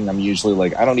whole thing. I'm usually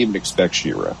like, I don't even expect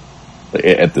She-Ra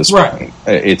at this point.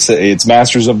 It's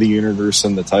Masters of the Universe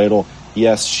in the title.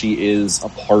 Yes, she is a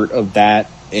part of that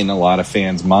in a lot of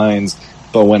fans' minds.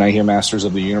 But when I hear Masters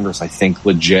of the Universe, I think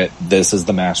legit, this is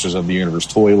the Masters of the Universe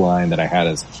toy line that I had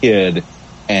as a kid,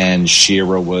 and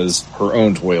She-Ra was her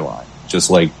own toy line. Just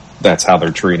like that's how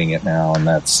they're treating it now, and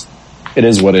it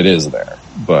is what it is there.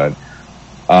 But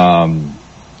I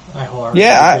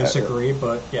wholeheartedly disagree,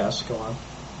 but yes, go on.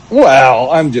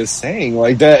 Well, I'm just saying,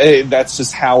 like that's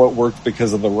just how it worked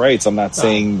because of the rights. I'm not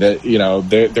saying that, you know,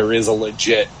 there is a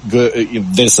legit good,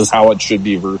 this is how it should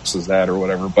be versus that or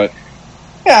whatever. But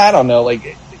yeah, I don't know.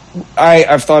 Like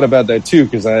I've thought about that too,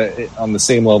 because on the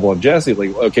same level of Jesse,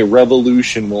 like, okay,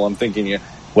 revolution. Well, I'm thinking,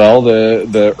 well,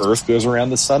 the Earth goes around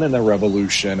the sun in a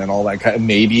revolution and all that kind of,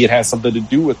 maybe it has something to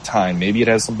do with time. Maybe it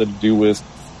has something to do with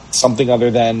something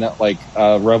other than like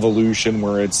a revolution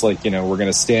where it's like, you know, we're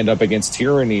going to stand up against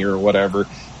tyranny or whatever.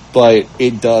 But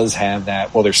it does have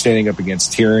that, well, they're standing up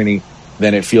against tyranny,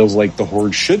 then it feels like the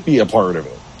Horde should be a part of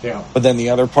it. Yeah. But then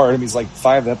the other part of me is like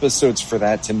 5 episodes for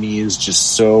that to me is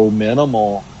just so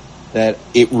minimal that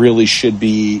it really should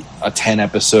be a 10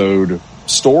 episode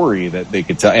story that they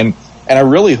could tell. And I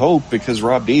really hope, because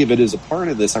Rob David is a part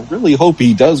of this, I really hope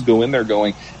he does go in there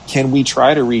going, can we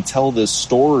try to retell this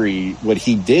story, what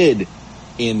he did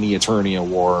in the Eternia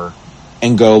War,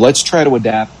 and go, let's try to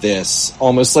adapt this,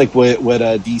 almost like what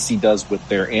DC does with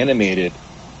their animated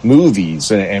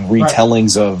movies and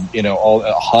retellings of, you know, all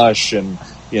Hush and,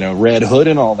 you know, Red Hood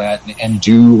and all that, and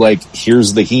do like,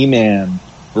 here's the He-Man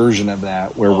version of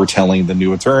that, where we're telling the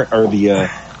new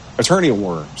Eternia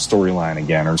War storyline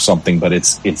again or something, but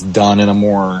it's done in a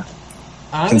more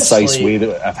concise way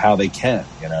of how they can,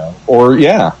 you know. Or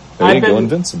there you go,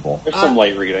 Invincible. There's some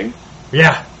light reading.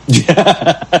 Yeah.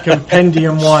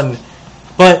 Compendium 1.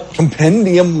 But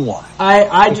Compendium 1.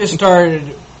 I just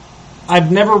started,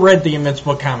 I've never read the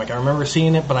Invincible comic. I remember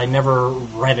seeing it, but I never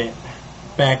read it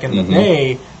back in the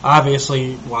day.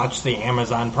 Obviously watched the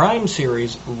Amazon Prime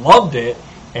series, loved it.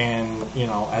 And, you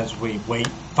know, as we wait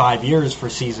 5 years for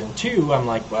season 2, I'm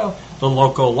like, well, the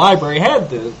local library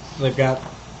they've got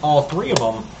all 3 of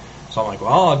them. So I'm like,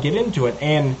 well, I'll get into it.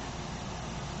 And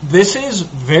this is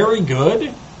very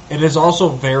good. It is also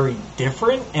very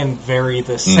different and very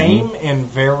the same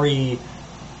and the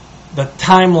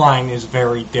timeline is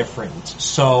very different.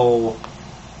 So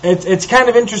it's kind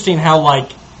of interesting how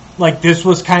like this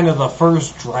was kind of the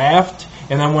first draft,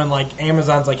 and then when like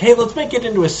Amazon's like, hey, let's make it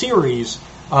into a series.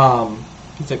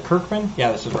 Is it Kirkman?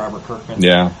 Yeah, this is Robert Kirkman.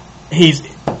 Yeah.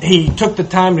 He took the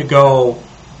time to go,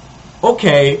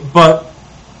 okay, but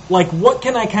like what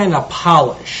can I kind of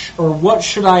polish, or what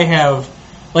should I have?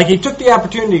 Like he took the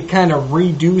opportunity to kind of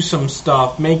redo some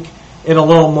stuff, make it a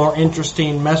little more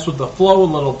interesting, mess with the flow a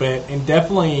little bit, and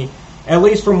definitely, at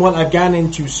least from what I've gotten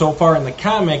into so far in the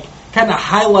comic, kind of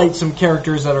highlight some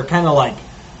characters that are kind of like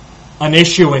an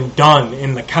issue and done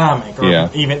in the comic, or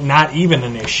even not even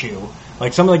an issue.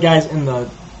 Like some of the guys in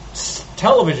the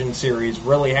television series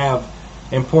really have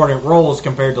important roles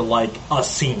compared to like a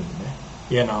scene,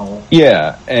 you know.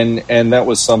 Yeah, and that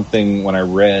was something when I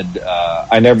read.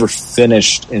 I never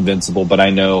finished Invincible, but I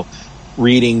know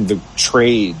reading the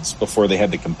trades before they had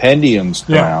the compendiums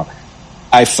come out,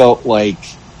 I felt like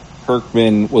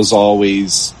Kirkman was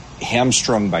always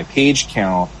hamstrung by page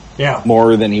count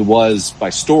more than he was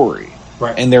by story.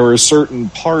 Right. And there were certain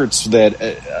parts that,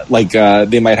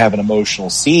 they might have an emotional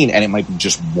scene, and it might be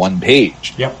just one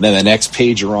page. Yep. Then the next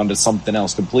page you're on to something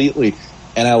else completely.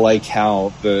 And I like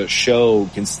how the show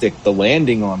can stick the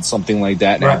landing on something like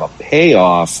that and have a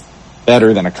payoff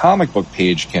better than a comic book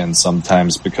page can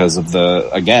sometimes, because of the,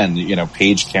 again, you know,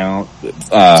 page count,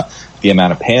 the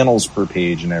amount of panels per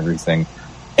page and everything.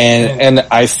 And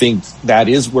I think that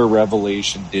is where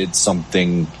Revelation did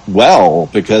something well,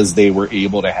 because they were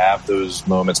able to have those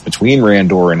moments between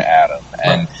Randor and Adam,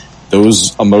 and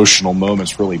those emotional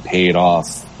moments really paid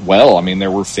off well. I mean,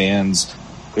 there were fans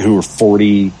who were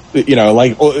 40, you know,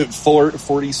 like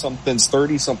 40-somethings,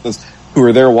 30-somethings, who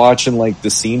were there watching like the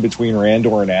scene between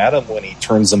Randor and Adam when he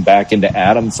turns them back into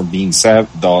Adam from being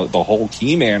the whole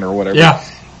Key Man or whatever. Yeah.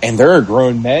 And there are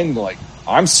grown men like,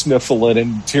 I'm sniffling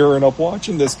and tearing up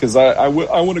watching this because I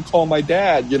want to call my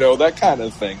dad, that kind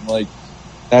of thing. Like,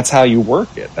 that's how you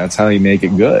work it. That's how you make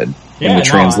it good in the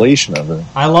translation of it.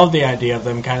 I love the idea of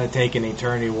them kind of taking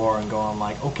Eternity War and going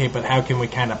like, okay, but how can we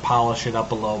kind of polish it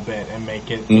up a little bit and make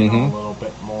it, a little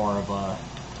bit more of a,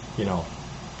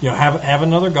 have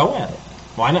another go at it.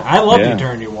 Why not? I love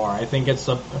Eternity War. I think it's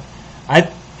I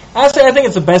think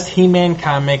it's the best He-Man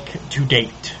comic to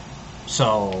date.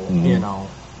 So,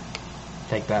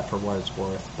 take that for what it's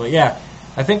worth. But yeah,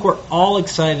 I think we're all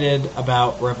excited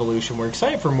about Revolution. We're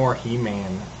excited for more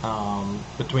He-Man.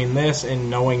 Between this and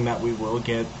knowing that we will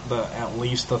get at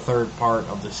least the third part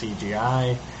of the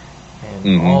CGI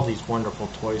and all these wonderful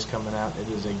toys coming out, it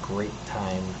is a great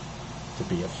time to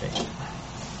be a fan.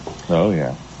 Oh,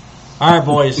 yeah. All right,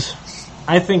 boys.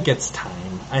 I think it's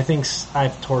time. I think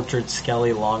I've tortured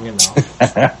Skelly long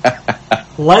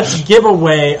enough. Let's give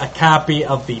away a copy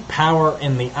of the Power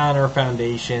and the Honor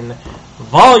Foundation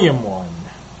Volume 1.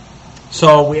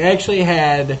 So we actually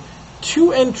had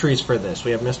 2 entries for this.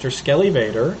 We have Mr. Skelly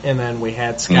Vader, and then we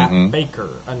had Scott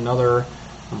Baker, another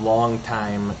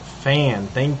longtime fan.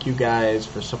 Thank you guys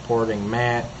for supporting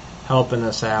Matt, helping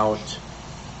us out,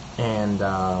 and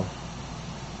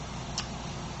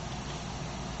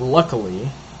unluckily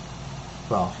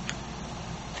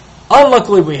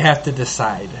we have to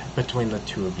decide between the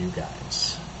two of you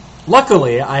guys.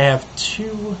 Luckily, I have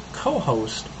 2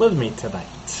 co-hosts with me tonight.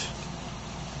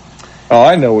 Oh,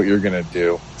 I know what you're going to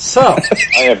do. So,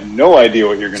 I have no idea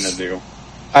what you're going to do.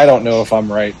 I don't know if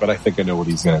I'm right, but I think I know what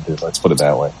he's going to do. Let's put it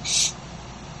that way.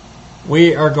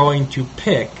 We are going to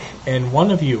pick, and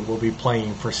one of you will be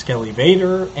playing for Skelly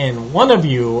Vader, and one of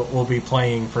you will be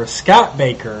playing for Scott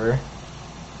Baker.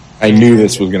 I knew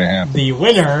this was going to happen. The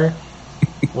winner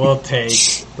will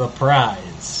take the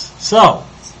prize. So,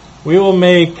 we will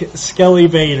make Skelly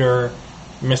Vader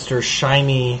Mr.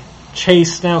 Shiny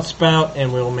Chase Snout Spout,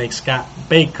 and we will make Scott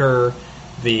Baker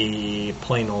the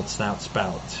plain old Snout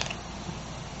Spout.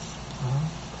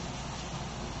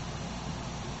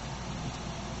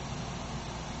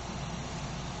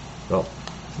 Well,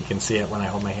 you can see it when I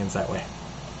hold my hands that way.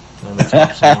 Let's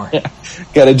watch some more.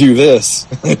 Gotta do this.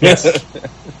 Yes.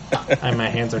 My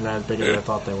hands are not as big as I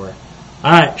thought they were.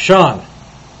 Alright, Sean.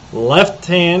 Left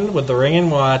hand with the ring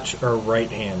and watch, or right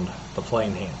hand, the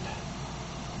plain hand?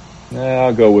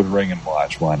 I'll go with ring and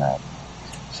watch. Why not?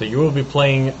 So you will be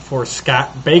playing for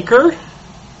Scott Baker.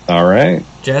 Alright.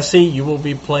 Jesse, you will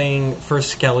be playing for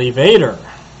Skelly Vader.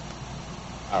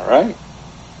 Alright.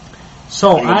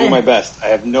 So I'm going to do my best. I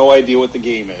have no idea what the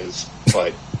game is,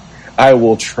 but I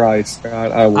will try,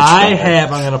 Scott. I'm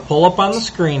going to pull up on the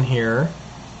screen here.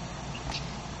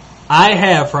 I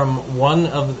have from one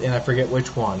of, and I forget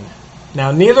which one.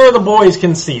 Now, neither of the boys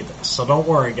can see this, so don't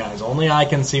worry, guys. Only I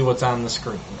can see what's on the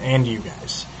screen, and you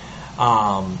guys.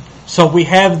 So we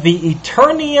have the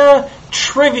Eternia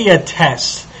Trivia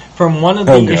Test from one of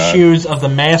the issues of the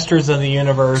Masters of the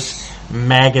Universe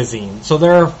magazine. So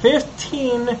there are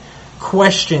 15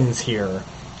 questions here.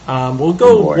 We'll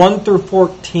go 1 through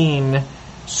 14,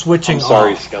 switching off. I'm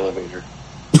sorry, Skelly Vader.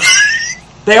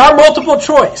 They are multiple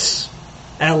choice,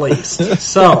 at least.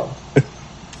 So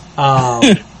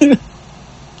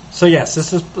yes,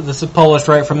 this is published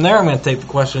right from there. I'm going to take the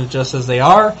questions just as they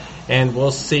are, and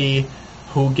we'll see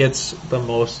who gets the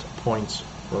most points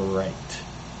right.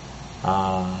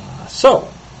 So,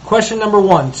 question number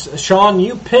 1. Sean,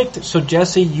 you picked, so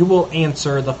Jesse, you will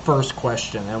answer the first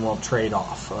question, and we'll trade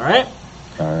off, alright?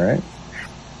 Alright.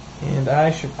 And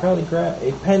I should probably grab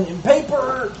a pen and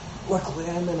paper. Luckily,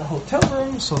 I'm in a hotel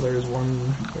room, so there's one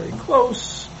very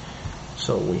close.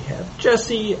 So we have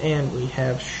Jesse, and we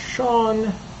have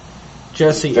Sean.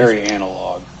 Jesse very is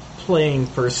analog. Playing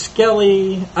for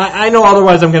Skelly. I know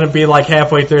otherwise I'm going to be like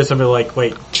halfway through, so I'll be like,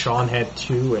 wait, Sean had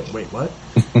 2, wait, what?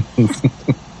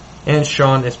 And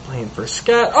Sean is playing for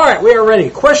Scott. Alright, we are ready.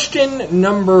 Question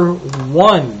number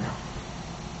 1.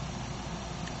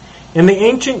 In the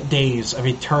ancient days of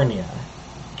Eternia,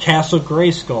 Castle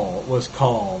Grayskull was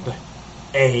called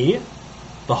A,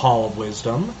 the Hall of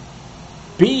Wisdom,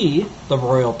 B, the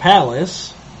Royal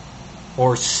Palace,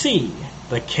 or C,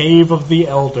 the Cave of the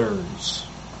Elders.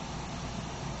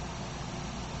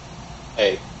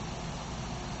 A.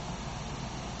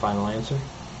 Final answer?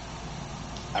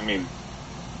 I mean,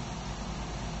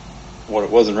 what it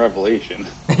was in Revelation.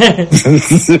 A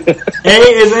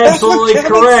is absolutely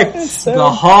correct. The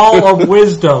Hall of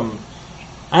Wisdom.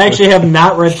 I actually have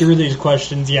not read through these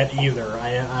questions yet either.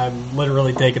 I'm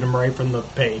literally taking them right from the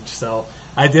page, so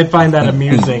I did find that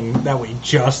amusing that we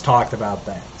just talked about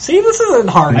that. See, this isn't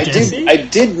hard, Jesse. I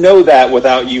did know that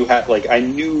without you I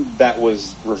knew that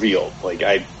was revealed.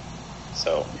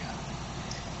 So,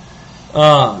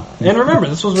 yeah. And remember,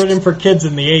 this was written for kids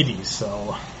in the 80s,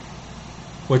 so...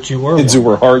 Which you were. Kids who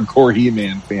were hardcore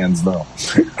He-Man fans, though.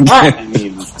 Alright. I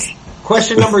mean...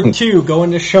 Question number 2,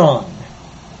 going to Sean.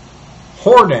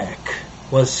 Hordak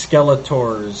was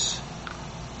Skeletor's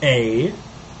A,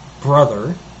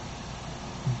 brother,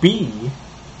 B,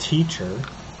 teacher,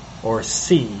 or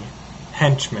C,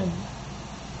 henchman?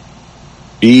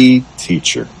 B,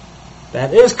 teacher.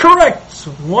 That is correct.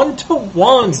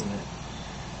 1-1.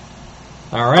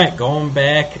 Alright, going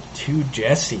back to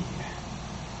Jesse.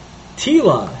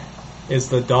 Teela is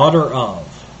the daughter of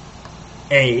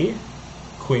A,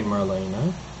 Queen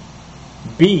Marlena,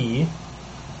 B,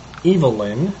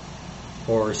 Evelyn,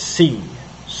 or C,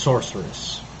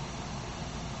 Sorceress?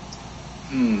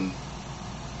 Can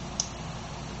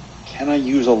I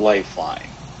use a lifeline?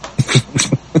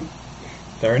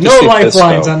 There are no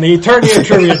lifelines on the Eternia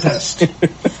Trivia Test.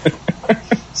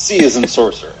 C is in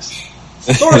Sorceress.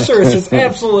 Sorceress is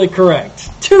absolutely correct.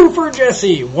 2 for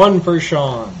Jesse, 1 for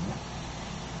Sean.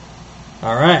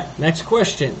 Alright, next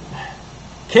question.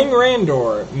 King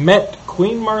Randor met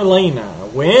Queen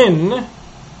Marlena when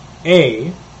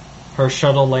A, her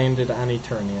shuttle landed on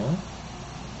Eternia,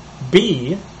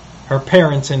 B, her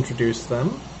parents introduced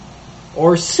them,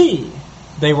 or C,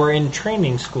 they were in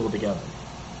training school together?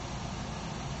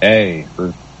 A,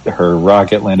 her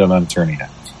rocket landed on Eternia.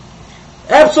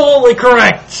 Absolutely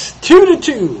correct.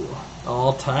 2-2.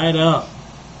 All tied up.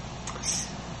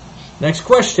 Next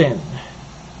question.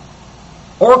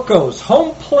 Orko's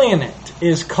home planet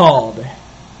is called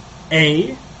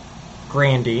A,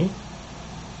 Grandy,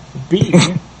 B,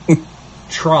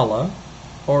 Tralla,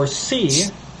 or C,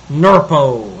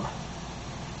 Nurpo?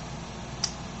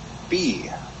 B,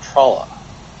 Tralla.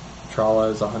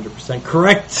 Tralla is 100%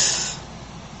 correct.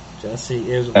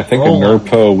 Jesse is I think rolling. a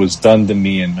Nurpo was done to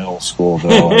me in middle school,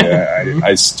 though.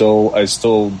 I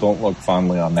still don't look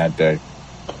fondly on that day.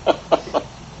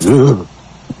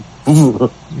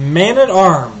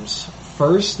 Man-at-Arms'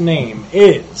 first name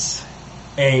is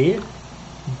A,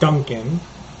 Duncan,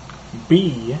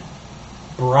 B,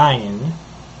 Brian,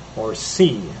 or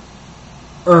C,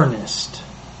 Ernest?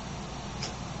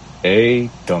 A,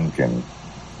 Duncan.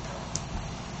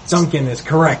 Duncan is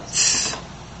correct.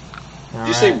 Did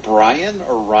you say Brian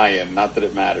or Ryan? Not that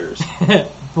it matters.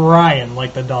 Brian,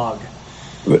 like the dog.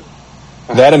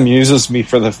 That amuses me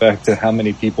for the fact that how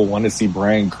many people want to see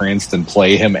Bryan Cranston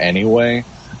play him anyway.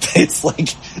 It's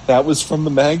like, that was from the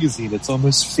magazine. It's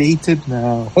almost fated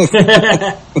now.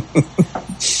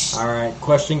 Alright,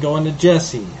 question going to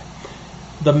Jesse.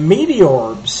 The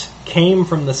Meteorbs came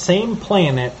from the same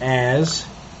planet as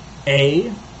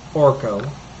A, Orko,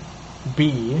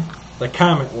 B, the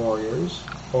Comet Warriors,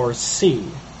 or C,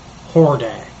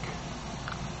 Hordak?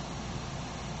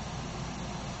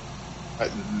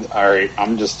 Alright,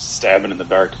 I'm just stabbing in the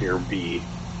dark here. B.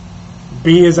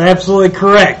 B is absolutely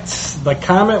correct. The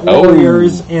Comet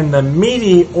Warriors and the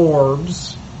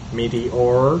Meteorbs.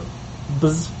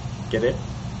 Meteorbs. Get it?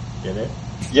 Get it?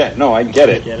 Yeah, no, I get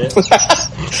it. Get it?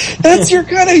 That's your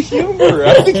kind of humor.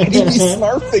 I think he'd be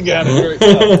snarfing at it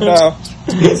right now.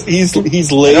 No,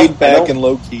 he's laid back and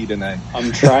low key tonight.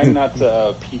 I'm trying not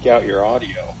to peek out your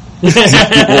audio.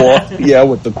 Yeah,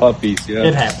 with the puppies. Yeah,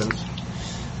 it happens.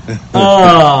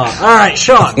 All right,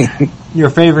 Sean, your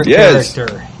favorite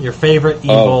character, your favorite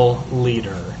evil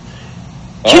leader.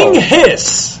 King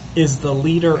Hiss is the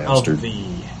leader of the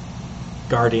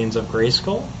Guardians of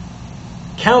Grayskull,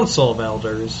 Council of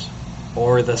Elders,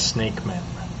 or the Snake Men?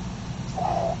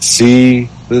 See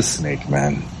the Snake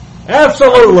Men.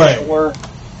 Absolutely. Sure.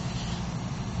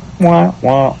 Wah,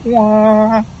 wah,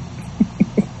 wah.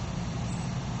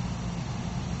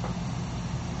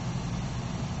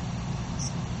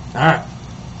 Alright,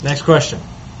 next question.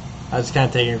 I was kind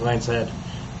of taking a glance ahead.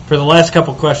 For the last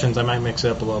couple questions, I might mix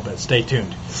it up a little bit. Stay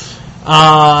tuned.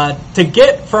 To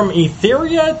get from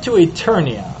Etheria to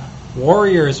Eternia,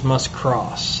 warriors must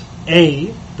cross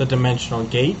A, the Dimensional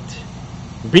Gate,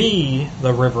 B,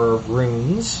 the River of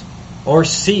Runes, or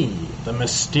C, the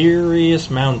Mysterious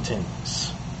Mountains?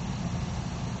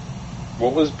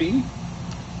 What was B?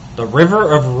 The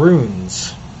River of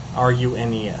Runes.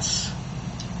 R-U-N-E-S.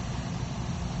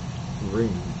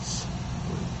 Runes.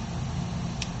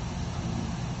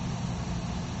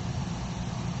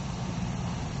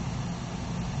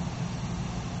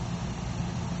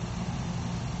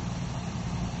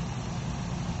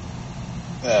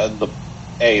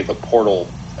 The portal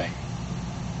thing.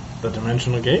 The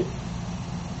Dimensional Gate?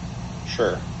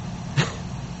 Sure.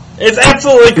 It's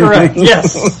absolutely correct,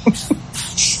 yes.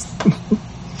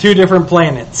 2 different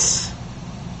planets.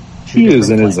 He is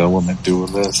in his element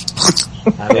doing this.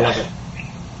 I love it.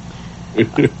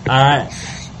 Alright.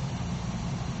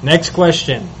 Next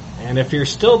question. And if you're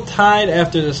still tied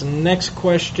after this next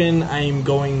question, I am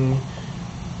going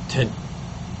to...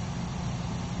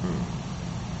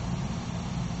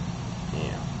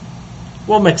 Yeah.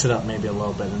 We'll mix it up maybe a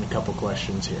little bit in a couple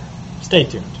questions here. Stay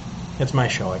tuned. It's my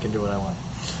show. I can do what I want.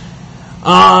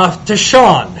 To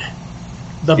Sean.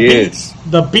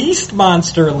 The beast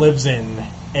monster lives in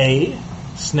A,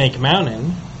 Snake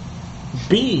Mountain,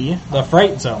 B, the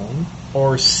Fright Zone,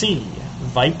 or C,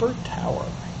 Viper Tower.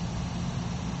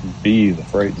 B, the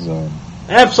Fright Zone.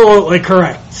 Absolutely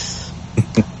correct.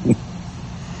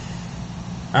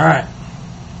 Alright.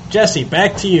 Jesse,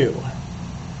 back to you.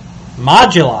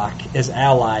 Modulok is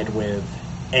allied with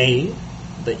A,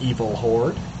 the Evil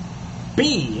Horde,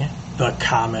 B, the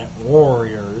Comet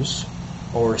Warriors,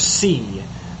 or C,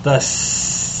 the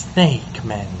Snake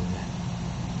Men.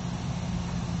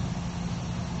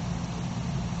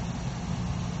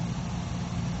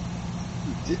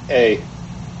 A.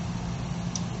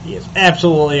 He is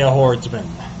absolutely a hordeman.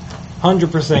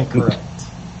 100% correct.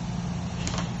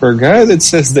 For a guy that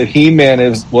says that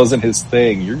He-Man wasn't his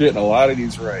thing, you're getting a lot of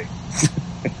these right.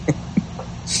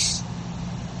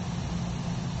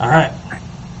 Alright.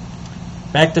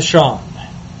 Back to Sean.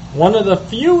 One of the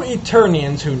few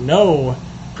Eternians who know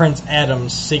Prince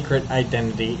Adam's secret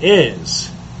identity is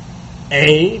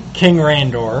A, King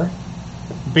Randor,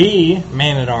 B,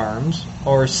 Man-at-Arms,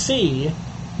 or C,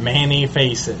 Manny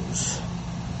Faces.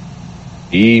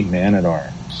 B,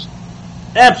 Man-at-Arms.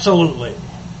 Absolutely.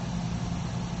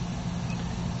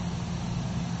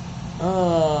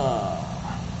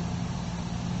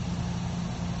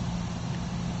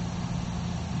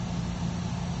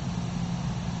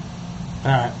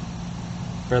 Alright.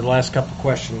 For the last couple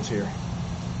questions here.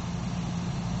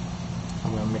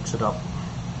 I'm going to mix it up.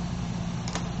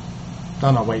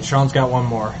 No, wait. Sean's got one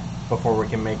more before we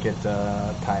can make it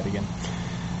tied again.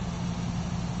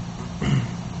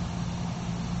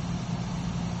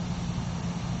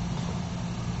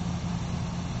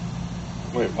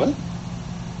 Wait, what?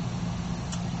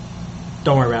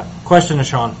 Don't worry about it. Question to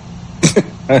Sean.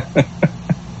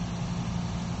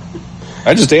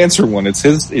 I just answered one. It's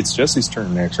Jesse's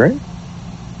turn next, right?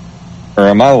 Or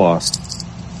am I lost?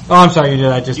 Oh, I'm sorry, you did.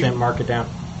 I just didn't mark it down.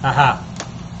 Aha.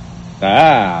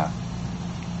 Ah.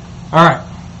 Alright.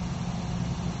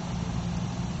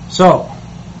 So,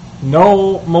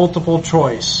 no multiple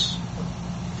choice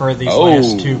for these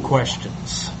last two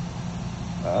questions.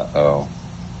 Uh-oh.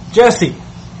 Jesse.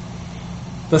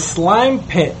 The slime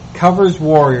pit covers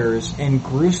warriors in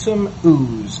gruesome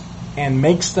ooze and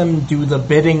makes them do the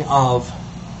bidding of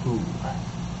who?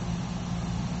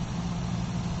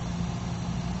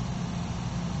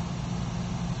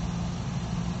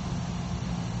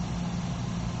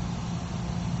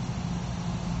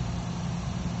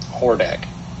 Hordak.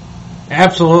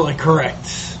 Absolutely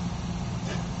correct.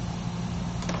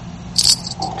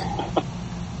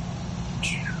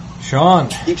 Sean.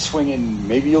 Keep swinging.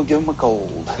 Maybe you'll give him a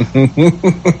cold.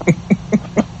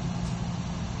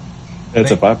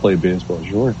 That's if I play baseball,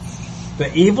 sure.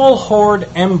 The Evil Horde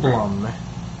emblem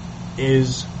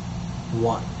is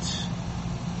what?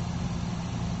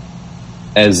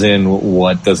 As in,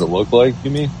 what does it look like,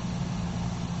 you mean?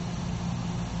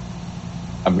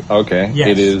 Okay.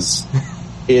 Yes.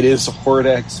 It is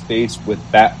Hordak's face with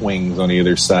bat wings on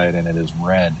either side, and it is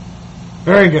red.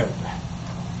 Very good.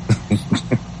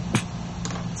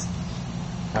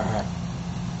 Alright.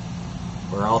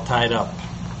 We're all tied up.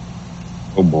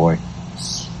 Oh boy.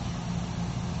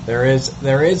 There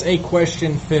is a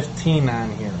question 15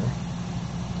 on here.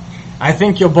 I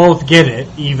think you'll both get it,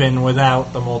 even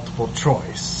without the multiple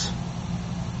choice.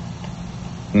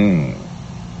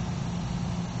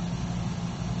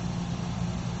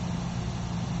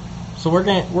 So we're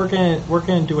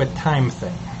gonna do a time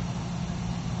thing,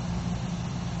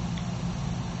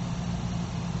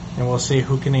 and we'll see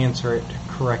who can answer it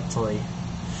correctly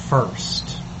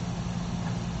first.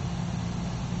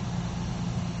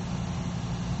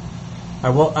 I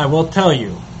will tell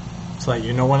you, so that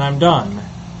you know when I'm done.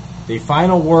 The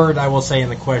final word I will say in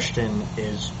the question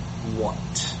is what.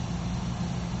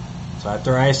 So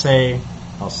after I say,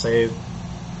 I'll say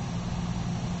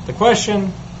the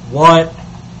question, what.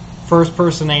 First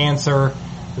person to answer,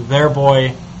 their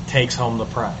boy takes home the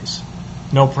prize.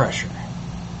 No pressure.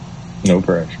 No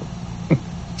pressure.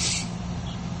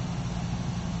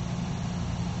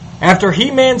 After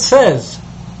He-Man says,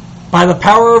 by the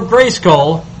power of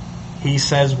Grayskull, he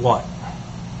says what?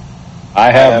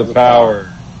 I have the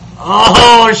power.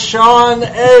 Oh, Sean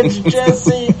edged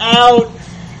Jesse out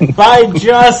by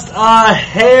just a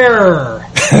hair.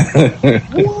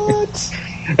 What?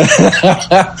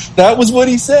 That was what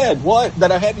he said. What?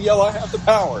 That I had to yell, I have the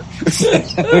power.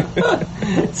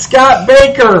 Scott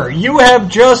Baker, you have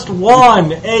just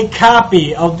won a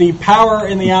copy of the Power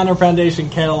in the Honor Foundation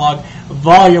catalog,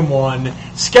 Volume 1.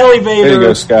 Skelly Vader. There you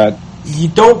go, Scott. You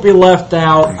don't be left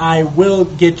out. I will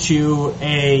get you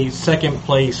a second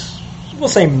place, we'll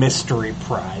say mystery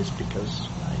prize, because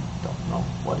I don't know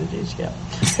what it is yet.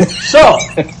 So,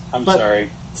 I'm sorry.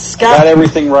 Scott, I got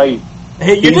everything right.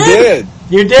 Hey, you did.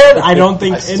 You did. I don't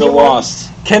think anyone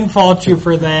can fault you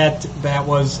for that. That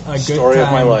was a good story time.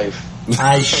 Of my life.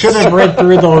 I should have read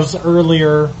through those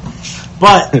earlier,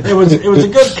 but it was a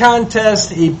good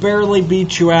contest. He barely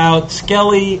beat you out.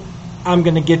 Skelly, I'm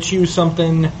going to get you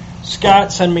something.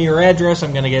 Scott, send me your address.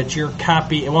 I'm going to get your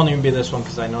copy. It won't even be this one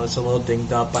because I know it's a little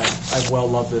dinged up. I well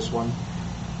love this one.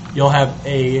 You'll have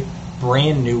a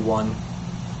brand new one,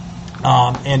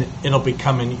 and it'll be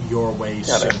coming your way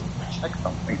soon. Check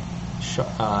something.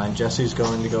 And Jesse's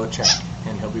going to go check,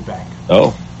 and he'll be back.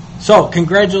 Oh. So,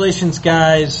 congratulations,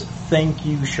 guys. Thank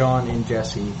you, Sean and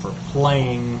Jesse, for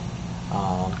playing.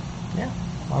 Yeah,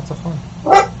 lots of fun.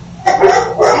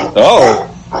 Oh.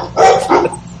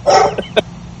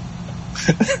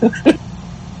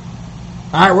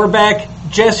 All right, we're back.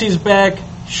 Jesse's back.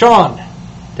 Sean,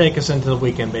 take us into the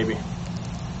weekend, baby.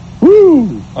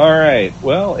 Woo! All right.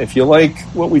 Well, if you like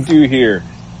what we do here,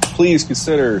 please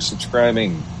consider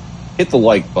subscribing. Hit the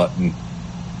like button.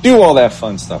 Do all that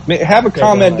fun stuff. Have a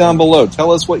comment down below.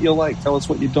 Tell us what you like. Tell us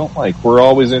what you don't like. We're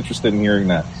always interested in hearing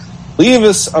that. Leave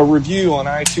us a review on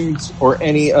iTunes or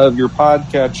any of your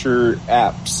podcatcher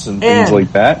apps and things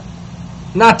like that.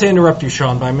 Not to interrupt you,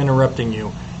 Sean, but I'm interrupting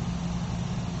you.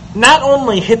 Not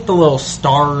only hit the little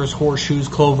stars, horseshoes,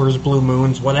 clovers, blue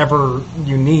moons, whatever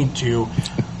you need to,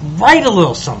 write a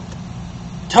little something.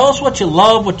 Tell us what you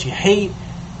love, what you hate.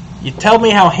 You tell me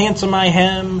how handsome I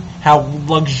am, how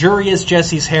luxurious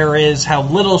Jesse's hair is, how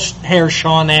little hair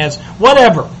Sean has,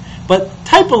 whatever. But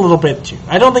type a little bit too.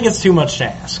 I don't think it's too much to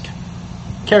ask.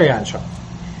 Carry on, Sean.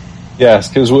 Yes,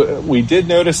 because we did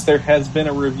notice there has been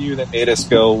a review that made us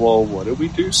go, well, what did we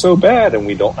do so bad? And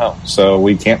we don't know. So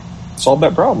we can't solve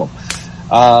that problem.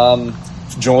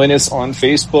 Join us on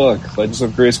Facebook, Legends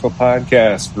of Grayskull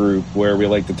Podcast group, where we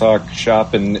like to talk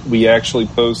shop, and we actually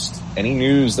post any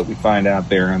news that we find out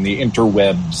there on the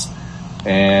interwebs.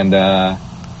 And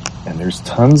there's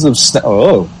tons of stuff.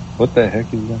 Oh, what the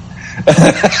heck is that?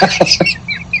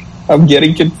 I'm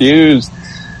getting confused.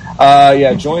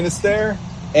 Yeah, join us there.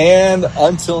 And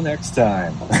until next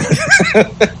time.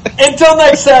 Until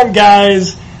next time,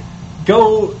 guys,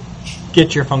 go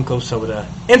get your Funko Soda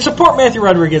and support Matthew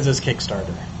Rodriguez's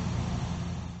Kickstarter.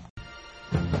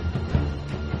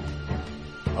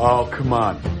 Oh, come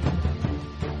on.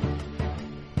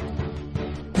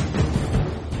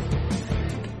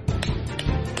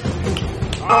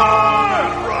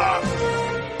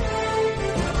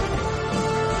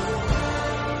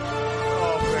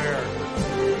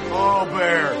 Oh,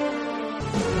 bear.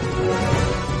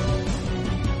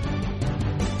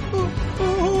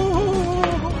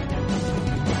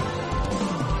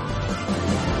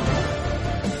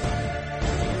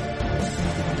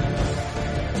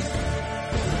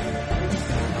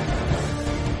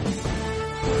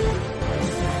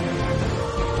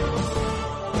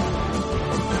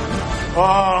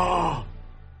 Oh.